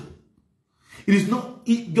media. It is not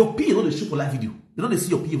your PA not the show for live video. They don't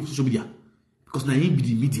see your PA on social media. Because now you be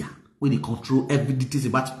the media where they control every details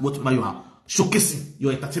about whatever you are showcasing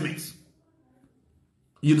your entertainment.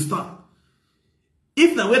 You understand?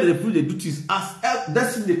 If now where they feel they do this as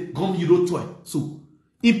that's in the Gum Euro toy. So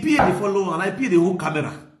if PA they follow and I PA the whole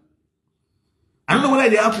camera. I don't know whether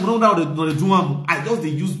they have to run down the Zoom. I just they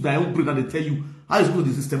use my own brain and they tell you how it's going to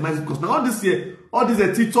systemize it. Because now all this year, all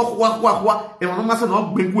this TikTok, and one man say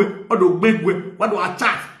no bengwe, or do bengwe, what do I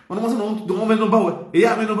chat? One man say no, the woman number,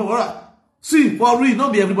 yeah, my number. Alright. See, for real,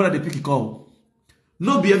 not be everybody they pick a call.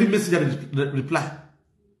 Not be every messenger they reply.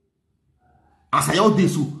 As I all day,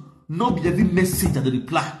 so not be every message that they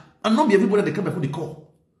reply, and not be everybody they come before they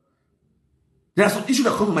call. There are some issues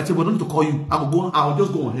that come to my table. I don't need to call you. I'll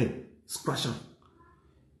just go ahead, scratch them.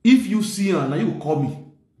 If you see her, now you will call me.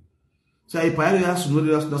 So if I ask you,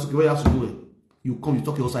 that's okay. What you have to do? You come, you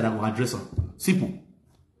talk outside, I will address her. Simple.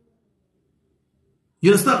 You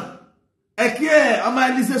understand? Okay, I'm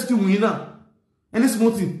at least to me now. And this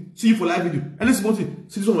morning, see you for live video. And this morning,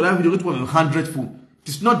 see this one for live video. Get 100 phone.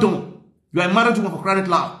 It's not done. You are married to one for credit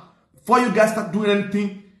loud. Before you guys start doing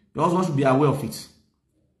anything, you also should be aware of it.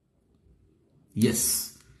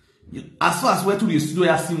 Yes. As far as where to the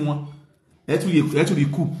studio, I see one. To be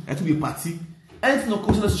cool, to be party. Anything that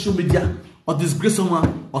comes on social media or disgrace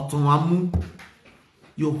someone or to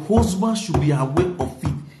your husband should be aware of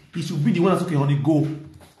it. He should be the one that's okay on the go.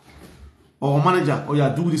 Or manager, or you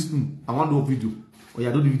do this thing. I want to do a video. Or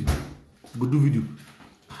you do the video. Go do video.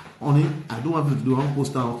 Honey, I don't want to do one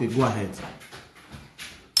post now. Okay, go ahead.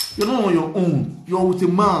 You're not on your own. You're with a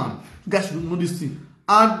man. You guys should know this thing.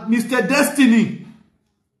 And Mr. Destiny.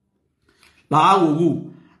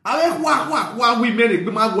 Women,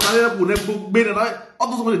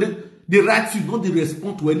 all those they write you, not they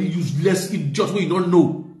respond to any useless just when you don't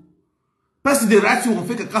know. Person they write you on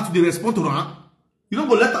fake account, they respond to her. You don't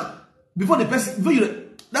go letter before the person. Before you,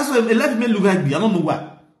 that's why a lot of men look like me. I don't know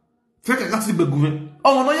why. Fake account is government.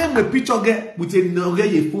 Oh no, you have a picture get with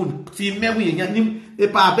a phone. See me when you name a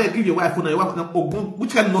paper, give your wife phone. Your wife,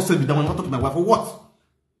 which can not send me that one. I talk to my wife for what?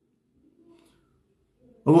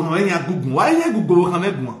 Why Google?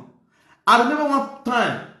 I remember one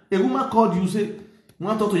time a woman called you, say, you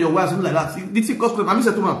want to talk to your wife, something like that. Did she cause problem? I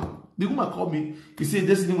said to her, the woman called me, he said,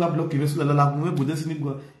 Destiny will block you, so Destiny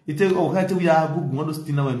go. He tell oh, I tell you, I Google, one of those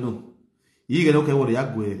things now I know. You get okay, what you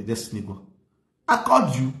go, Destiny go. I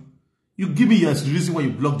called you, you give me your reason why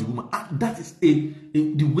you blocked the woman. That is the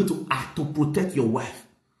way to protect your wife.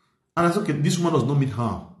 And I said, okay, this woman does not mean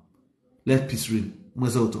harm. Let peace reign.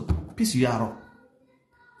 Peace you are.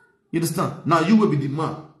 You understand? Now you will be the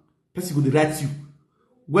man. Person will write you.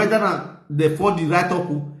 Whether they fall the right up,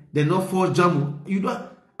 they not fall jam. You don't.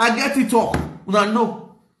 I get it all. I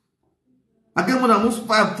know. I get when I must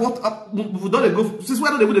 5, 4 up. Don't they go? Since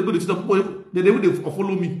when they will go to the they will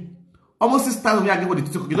follow me. Almost 6,000 I get what they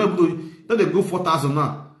took. You don't they go 4,000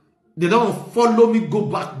 now. They don't follow me. Go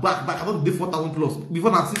back. I don't do 4,000 plus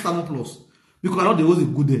before now 6,000 plus because I know they was a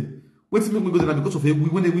good day. Wait till me go there because of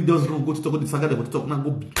when they does wrong go to talk with the saga they go to talk now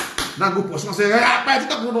go. Now go post and say,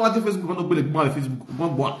 Facebook, Facebook,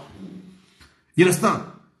 Facebook. You understand?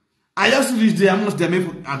 I just reached there, I'm not there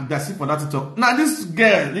and that's it for that TikTok. Now this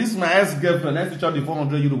girl, this is my ex-girlfriend, let's teach her the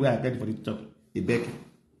 400 euro where I paid for the TikTok. The back.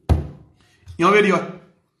 You already you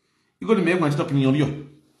go to make my TikTok in your video.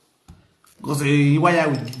 Because why I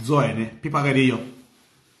with Zoe, people are ready. You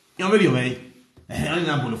already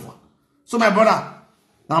so my brother,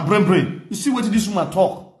 I'm brain. You see what this woman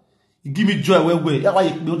talk? You give me joy where yeah, why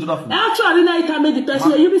you build it up? Actually, now you can make the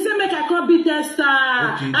person. You be say make I come beat tester.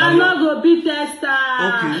 Okay, I not go beat tester.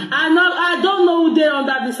 Okay. I don't know who they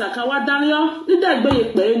under this account. What Daniel? You don't be a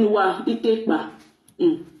play anywhere. You take back.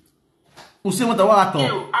 Who say what I want to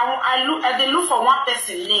I look for one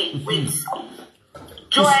person name. Wait.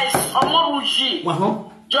 Joyce Omoruji.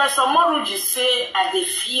 Joyce Omoruji say I dey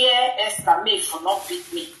fear Esther May for not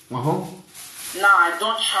beat me. Now I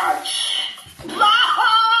don't charge.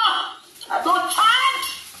 I don't charge.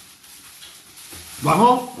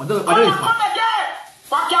 What do you come again?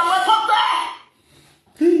 What can we put there?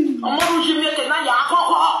 Omoruji make na ya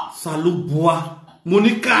koko. Salut bois.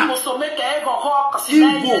 Monica. Must make a koko kasi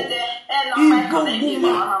na yete.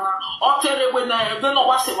 Otere na ebe no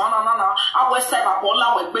wase wana na awese na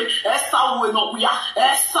bola wegbe esa we no bia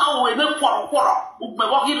esa we ne kworo ugbe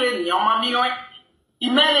wo gire ni oma mi yo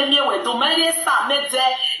imele mi we do mele sta mete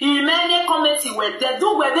imele comment we de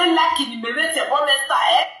do we dey like ni mete bonesta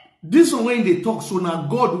this one when they talk so now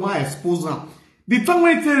God want expose am the time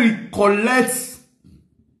when they recollect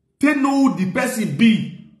they know who the person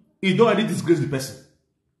be he don't already disgrace the person.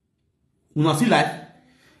 Una see like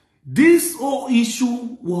this whole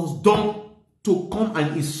issue was done to come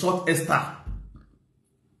and insult Esther.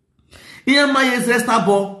 EMI is Esther,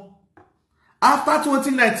 but after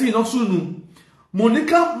 2019, also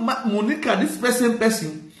Monica, this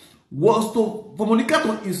person was for Monica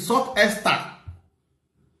to insult Esther.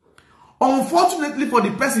 Unfortunately for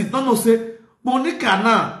the person, don't know say Monica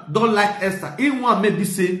now don't like Esther. He want maybe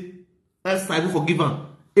say Esther, I will forgive her.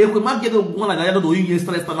 If we might get the one like I don't know,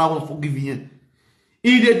 Esther now won't forgive him.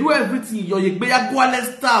 If they do everything, you be a go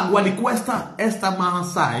Esther man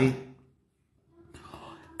say.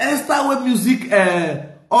 Esther with music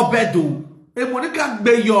obedo. E Monica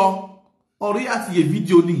be yo ori ati ye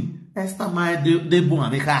video ni. Esther ma de bon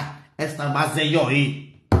ameka. Esther ma ze yo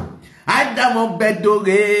Adam obedo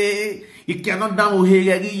re. You cannot down here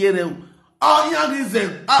yere. Oh yeah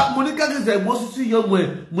reason. Monica reason mo si yo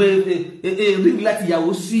ring like ya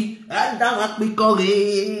wo si. Adam apiko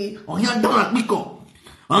re. Oh yeah down apiko.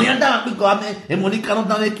 On y a dans le cas, et mon écran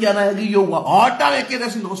dans les qui a la rio, ou dans les qui est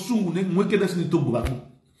dans sous, et moi qui est dans tout bois.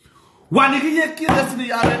 Ou à qui est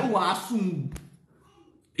dans ou à sous.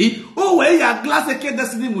 Et oh, ouais, il y a glace qui est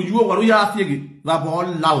destiné, ou il y a fier, va voir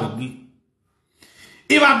là où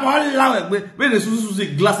il va voir là où mais les sous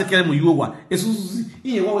glace qui est mon you, et sous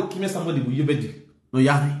il y a qui met ça moi de vous, you non, y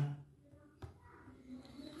a rien.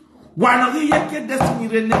 Wana ki yeke destiny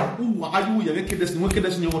rene u ayu yeke destiny weke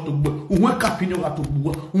destiny wato bu uwe kapini wato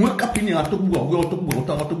bu uwe kapini wato bu uwe wato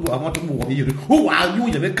bu yere u ayu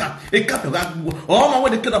yeke e kape ga bu o ma we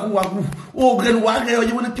de keda bu wa bu o gren wa ga yo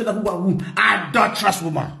we de keda bu wa bu adulterous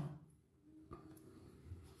woman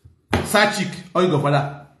side chick o go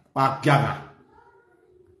fada pa gaga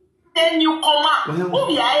then you come up o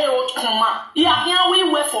ya e o come up ya here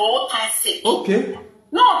we wait for all time sake okay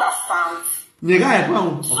no understand. Some of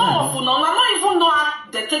you not even know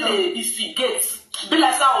how they take the instigate. Be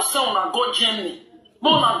like I was saying, I go Germany. But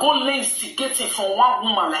I go lay instigating from one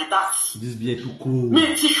woman like that. This be too cool.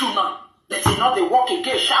 Me tissue now. That you know they walk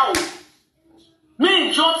again, shower. Me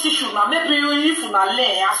enjoy tissue now. Maybe you if you not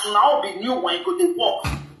lay, as you now be new when you go to walk.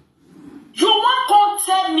 You want to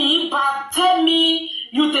tell me, but tell me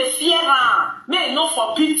you the fear. May not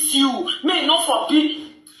forbid you. May not forbid.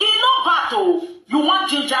 In no battle, you want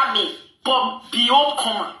to ginger me. But beyond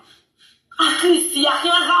common. At least you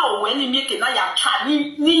can how when you make it now ya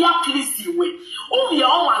chani ni ya please you way. Oh ya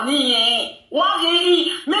on ni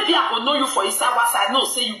maybe I will know you for Isa was I know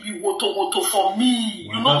say you be Wotowoto for me.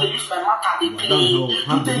 You know they use my matter they play. You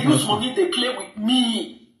they use money they play with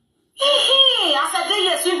me. I said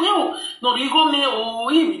yes we will. No you go me oh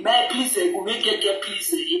he may please go make get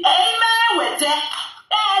please. Amen we there.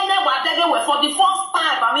 What they were for the first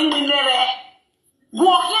time I mean we never.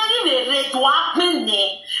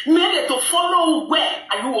 Maybe to follow where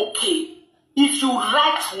are you okay? If you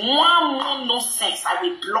write one more nonsense, I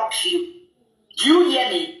will block you. Do you hear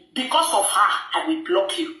me? Because of her, I will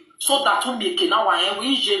block you. So that we make it now. I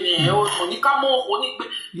will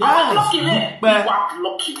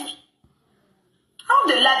block you. How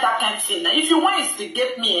they like that kind of thing? If you want to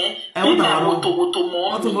get me, be my Wotowoto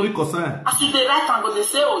mom. As you they write and go, they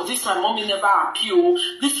say, oh, this my mommy never appeal.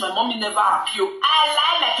 This my mommy never appeal. I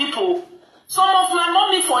lie like people. Some of my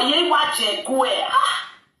mommy for ye watch a go.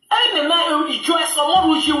 I remember you enjoy someone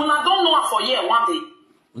who you don't know for ye one day.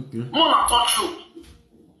 Okay. Mona talk true.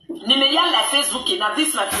 Nimeya like Facebook, now this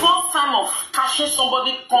is my first time of catching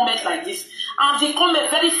somebody comment like this. And they comment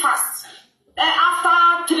very fast.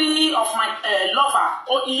 After 3 of my lover,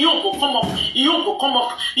 oh, you go come up, you go come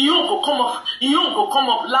up, you go come up, you go come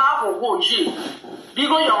up, laugh or go jail.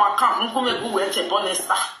 Because your account, no come go with a bonus.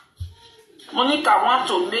 Monica want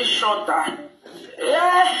to make sure that.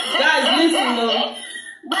 Guys, listen, though.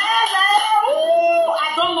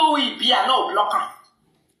 I don't know who it be. I know blocker.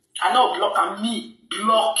 I know blocker me.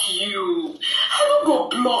 Block you. I don't go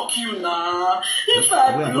block you now. If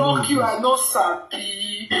I block you, I know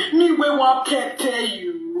sabi. Me we want pepper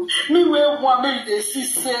you. Me we want me they see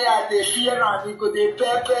say and they fear and they go they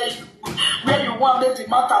pepper you. Where you want me the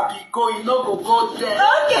matter be going, no go there.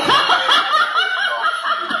 Okay.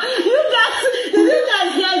 You guys, did you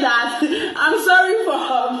guys hear that? I'm sorry for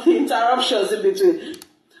the interruptions in between.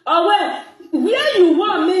 Oh well, where you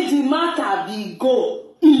want me the matter be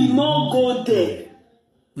go, you no go there.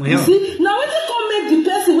 Yeah. You see, now when you come make the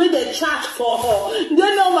person with the chat for her, they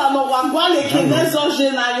know I'm going to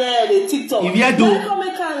the TikTok. If you do, when you come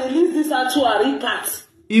make her release this to a repat.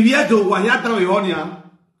 if you do, what you do,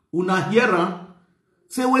 una hear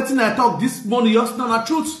say waiting I talk this morning, just not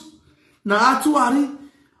the truth. Now actually,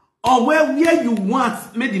 or where you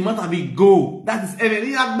want, make the matter be go. That is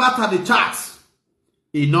every matter the chat.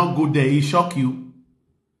 He not go there, he shock you.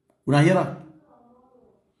 Una hear that?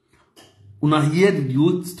 Una hear the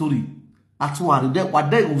old story. Actually, what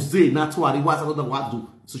they will say, naturally, what's another what do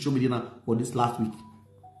social media now for this last week.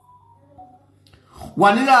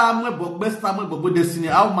 One year I'm going best time but destiny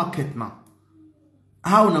our market now.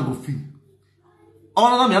 How na go feel?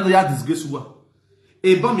 All of me have disgrace wa.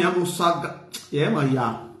 E ba me go saga. Yeah ma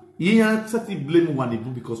ya. You set blame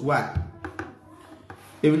one because why?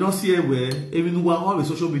 If you not see where, even one all the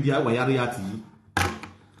social media where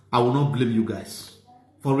I will not blame you guys.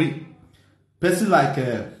 For real. Person like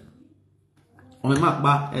on my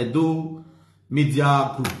map Edo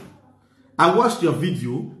Media Group. I watched your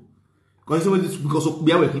video because of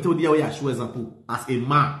we are working to the show example as a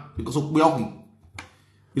man because of we are working.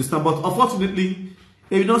 But unfortunately,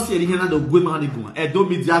 if you don't see anything that go man Edo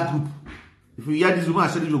Media Group. If you hear this woman, I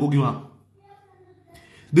said you go give her.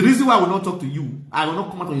 The reason why I will not talk to you, I will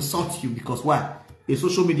not come out to insult you because why? A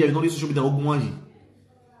social media, you know this social media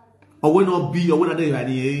or will not be or when they are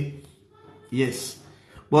yes.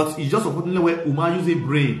 But it's just unfortunately where Uma use a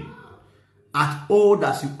brain. As old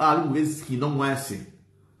as you are, he don't want to say.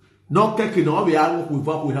 No keke no we are we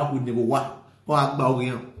help with never what or about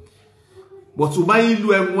him. But Uma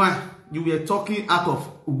you were talking out of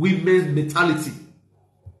women's mentality.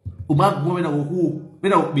 Uma women who be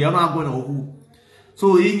not going who.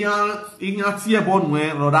 So in your tier born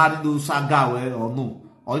where rather do saga or no.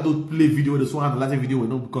 Or you don't play video with the one analyze video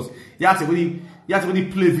no because you have to play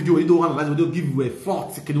video you don't analyze video give you a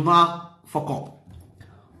fault can you not fuck up.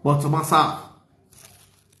 But massa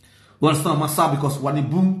massa because when the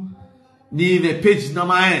boom ni the page na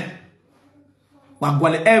my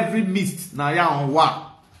every mist na ya on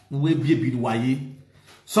wa we be waye.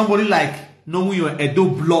 Somebody like no your Edo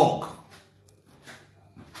blog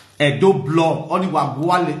only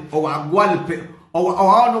wagwale or wagwale or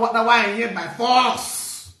I don't know what that why here by force.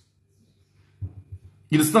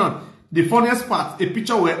 You understand? The funniest part, a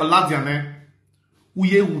picture where Oladiane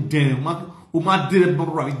uye udem uma dire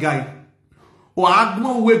bro guy or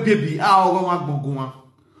agmo we baby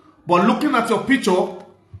but looking at your picture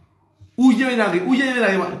uye na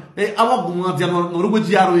awa guma dia no rugo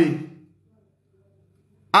jiaro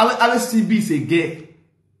ale CB se gay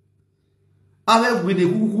ale we ne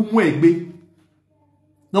kuku mu egbe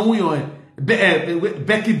no mu yo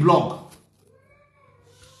Becky blog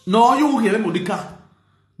no you hear Monica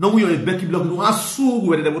no we are Becky blog no asu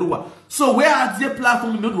where they were so where are the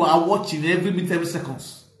platform you know are watching every minute every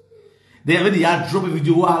seconds they already are drop a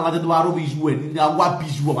video ala de do aro visual ni awa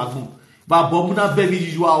visual ba bomu na be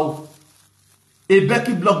visual a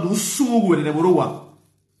Becky blog no su where they were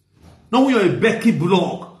no we are Becky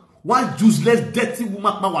blog one useless dirty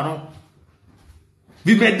woman ma no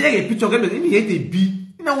we made a picture game ni hate a b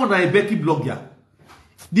na one a Becky blog ya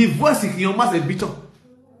the voice in your mass a picture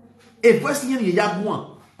a voice in your yaguan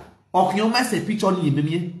or your mass a picture ni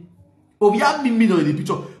me o ya mi no the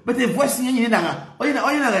picture but a voice in your na o na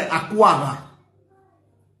akwara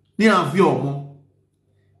ni avio mo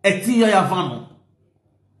eti ya vano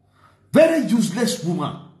very useless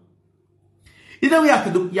woman ina we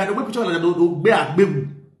have to ya the picture na do gbe agbebu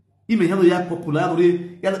ime ya no ya popular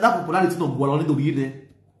ya that popularity no go on do bi ne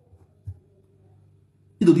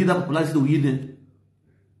He don't get that popularity to win.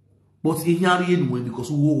 But he can't win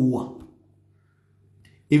because war.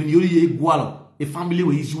 Even you a family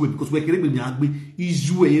where is you because we're getting me is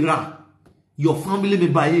you your family may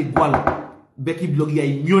buy a Becky blog ya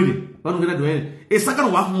immune. But I'm gonna do it. A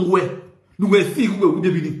second one where you will think where we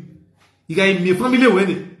be. You got me family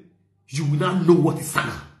when you will not know what is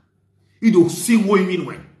saga. You don't see what you mean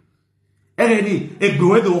when. Any a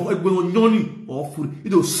bread or a noni or food, you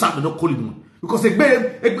don't sab not calling one. Because a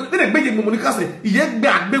bed Monica say, yet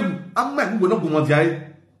bad I'm not going to go on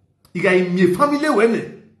the you got me family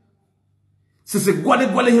when. Since a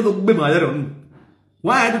guale here to be my own.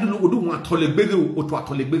 Why I don't do one toilet baby or to a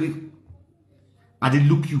toilet baby? I did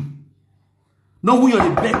look you. Now we are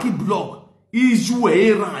the Becky blog. Is you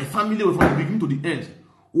a family from the beginning to the end?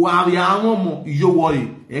 While we are more, you worry.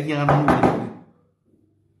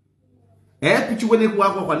 Picture when they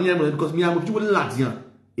walk off an ear because me, I'm with you Latin.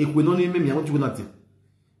 If we don't name me, I want you Latin.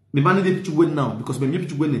 Me man the picture win now because me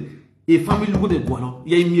picture win. A family would have gone.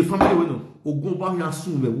 Yea, me a family winner. Or go back and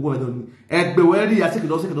assume the word on me. At the way I take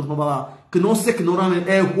it, also cannot second or run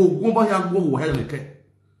and go back and go ahead of the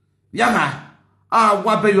Yaga. Ah,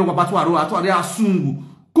 what be your battle? I thought they are soon.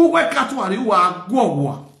 Go work at what you are.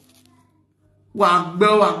 Go. What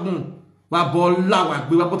bell, what ball, lower,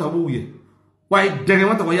 we were put away. Why, then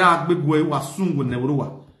what we are big way was soon when they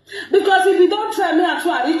were. Because if you don't try me at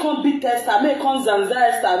all, you can't be Esther, make Zanza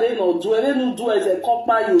Esther, no do any do as a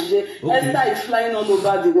company. Esther is flying all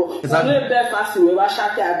over the world. When we buy fast, we wash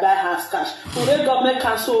out I buy house cash. When we government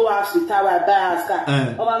cancel house, we buy house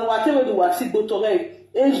cash. Or whatever do what see go to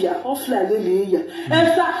Asia, offline Asia.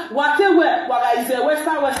 Esther, whatever, what I say,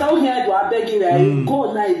 Western here, do I beg you,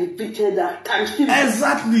 go now, the picture that can still.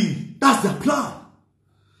 Exactly. That's the plan.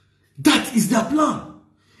 That is the plan.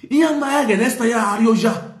 Iyan Maya and Esther ya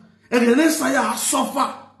Arioja. And the next I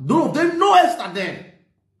suffer. None of them know Esther then.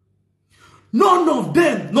 None of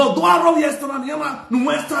them. No, do I roll yesterday? No,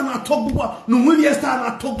 Esther na Togua. No, will Esther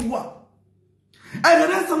na Togua. And the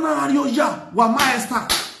next na Arioja. Wa my Esther.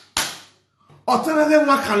 Alternative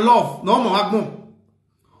one can love. No more.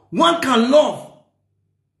 One can love.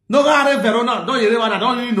 No, Verona. Don't you I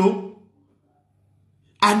don't really know.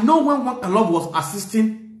 I know when one can love was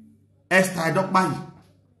assisting Esther. I don't mind.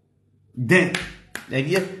 Then.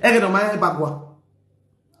 Ege on my bagwa.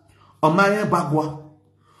 On my bagwa.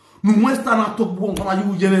 No Western na Togua. Kama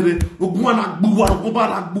you generate. Ogwa na buwa. Ogwa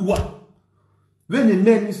na buwa. When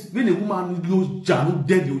the woman goes Janu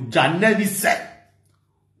dead, you Janevi said.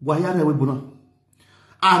 Wayane webuna.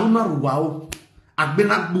 Aruna ruwao.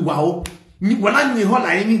 Agbena buwao. Wana ni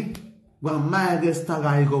hola ini. Wa maege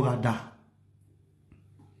staga ego gada.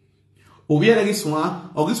 Obiere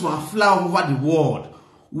giswa fly over the world.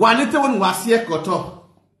 Wanete when wasie koto.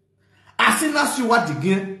 Asina si what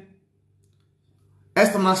again.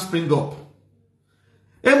 Esther spring up.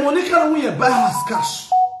 E Monica we buy her cash.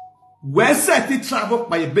 Where set it travel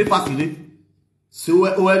by a breakfast in it. So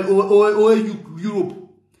Europe.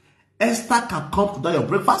 Esther can come to do your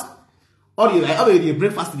breakfast. Or you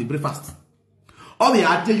breakfast in the breakfast. Or you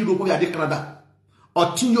are Europe or you are Canada. Or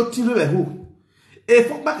Tinyo who.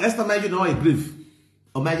 If back Esther now you know a brief.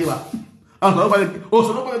 Or my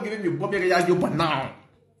also nobody giving you Bobby but now.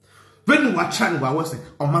 When you are trying to was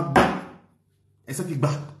on my back. Except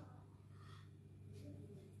back.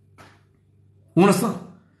 Understand?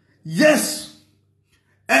 Yes.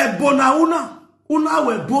 Una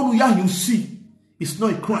we bonu ya you see. It's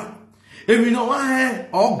not a crime. If you know why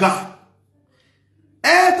or God.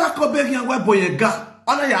 Ta ko be yan we boy ga.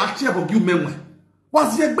 Ona ya achi about you menwe.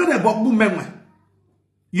 What's the better about you menwe?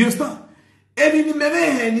 You understand? Emi ni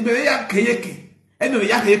mebe ya keyeke. Emi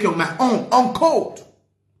ya keyeke on my own, on code.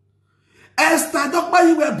 Esther Dokpa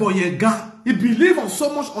Iwe Boyega. He believe on so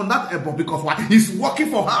much on that ebo because why? He's working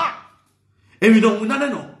for her. Emi no.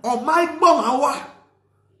 On my bomb hour.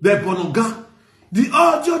 The bonoga. The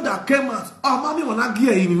audio that came out. Oh, mommy wanna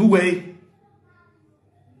gear him away.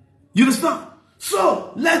 You understand?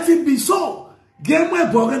 So let it be so. Game where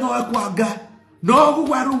Bogan or Aquaga. No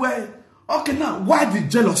way. Okay, now why the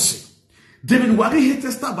jealousy? David Wari hate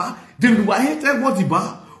Estaba, David Wari hate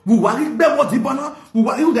Ewodiba, we worry Bewodibana, we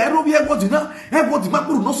worry Nairobi Ewodina, Ewodiba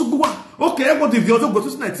no so go. Okay, Ewodi the other go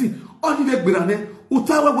to 19. Only the Birane,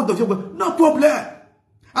 Utawa what the no problem.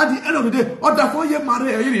 At the end of the day, or the 4 year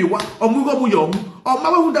marry or Mugo Muyom, or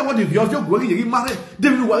Mama would have what if you're going to marry.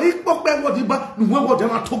 David Wari pop back what Diba, no what they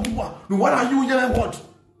are talking about. What are you yelling what?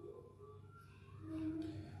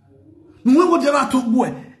 No what they are talking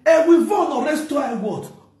about. Every phone or restore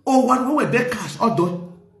what? Or one way they cash or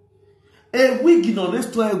done. A week in a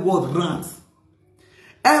restaurant word runs.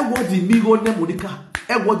 And what the Migone Monica,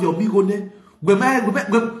 and what your Migone, Gwe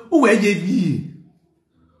uwe ye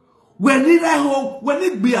when it when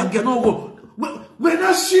it be again when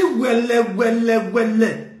I see well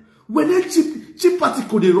when it cheap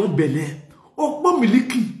particle de run belle okpo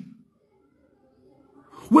miliki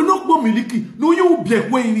when okpo miliki no you be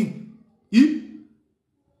when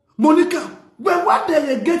Monica when what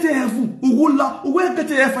they get heaven uwula uwe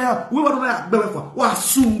get fire we want to be for was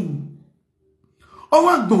soon oh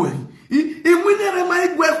one going if we never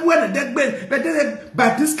mind when the dead by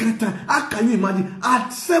this kind of time, how can you imagine? At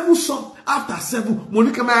 7 songs after 7,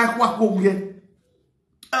 Monica may walk over here.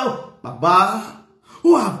 Oh, Baba,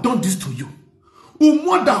 who have done this to you? Who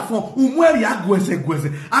wonderful, who where you are going,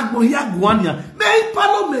 I go here, Guania. May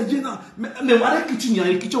Palo Megina, me ware kitchen, ya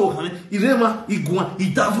kitchen, Irema, Iguan,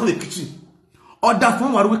 he down from the kitchen. Or that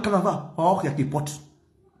from where we canava, or Yaki pot.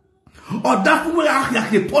 Or that from where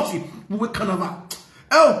Yaki potty, we canava.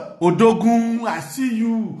 Oh, Odogun, I see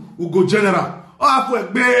you. Ugo General. Oh, I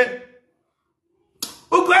put be.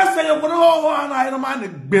 Ugo, I say you want I don't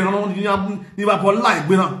mind be on you have polite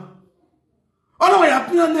be on. Oh no, I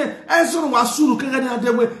have been there. I saw was soon can get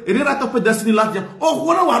there way. It is not a destiny like you. Oh,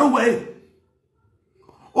 1 hour away.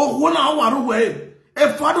 Oh, 1 hour away.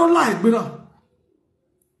 If I don't like be on.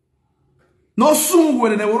 No soon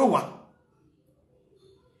when they were over.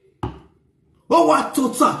 Oh, what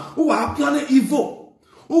total? Oh, I plan evil.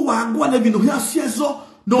 Oh, I go and no here so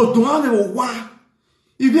no doane o wa.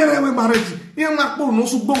 If you ever marriage, you ma po no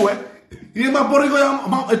su bowe. You ma borigo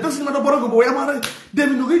ya it doesn't matter borigo boy marriage.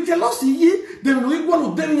 Dem no get jealousy yi, dem no go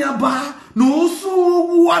no dem ya ba. No su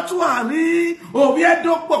watu ani. O bi e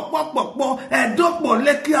dok pok e dok mo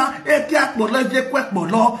lekia, e kia po leje kwek mo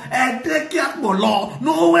lo, e de kia po lo.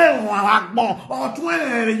 No we wa agbo. O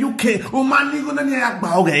twen UK, o mani go na ni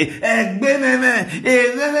agba okay. E gbe me,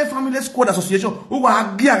 e family squad association. O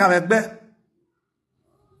wa gi aga egbe.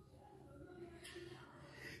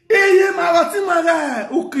 Eye magati maga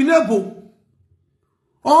ukinebo.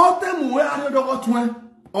 O temu we anu dogo twen,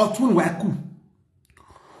 o twen wa ku.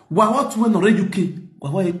 Wa what when no UK,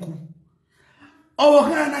 wa eku. O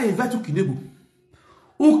na invite ukinebo.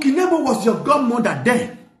 Ukinebo was your godmother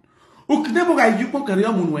then. Ukinebo ga yupo kere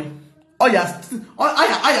omunwe. Oh yes,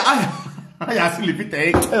 I still live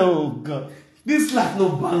it. Oh God. This life no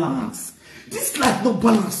balance. This life no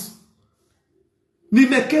balance. Ni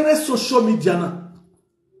mekere social media na.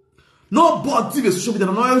 Nobody the social media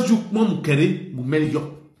no else you mom kere mu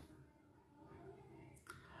melio.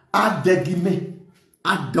 Adegime,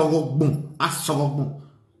 adogbon, asorogbon.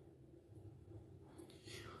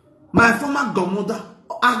 My former godmother,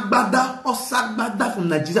 Agbada, Osagbada from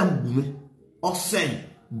Nigeria Mugume, Osen,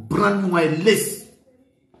 brand new lace.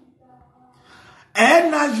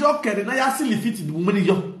 Na jo kere na ya sili fit the woman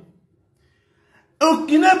yo.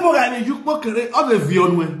 Ukinebo ga ni yukpo kere o be vi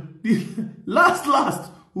onwe. Last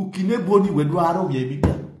ukinebo ni we do aro ye bi.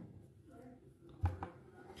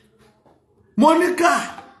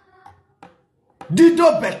 Monica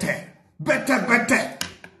Dido better.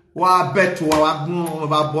 Wa bet wa gun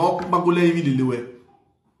ba bo magole yi lelewe.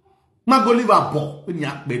 Magole ba bo ni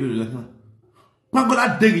akpe le le.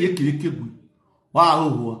 Magola degi ye kekegu. Wa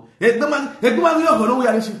ho. Egbe man yo go lo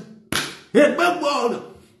ya le si. Egbe gbo.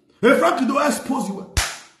 E Frank do expose you.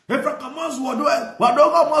 E Frank Amazwa do wa do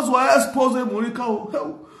Amazwa expose Monica o.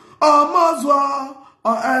 Amazwa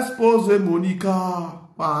expose Monica.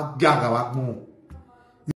 Wa gaga wa gun.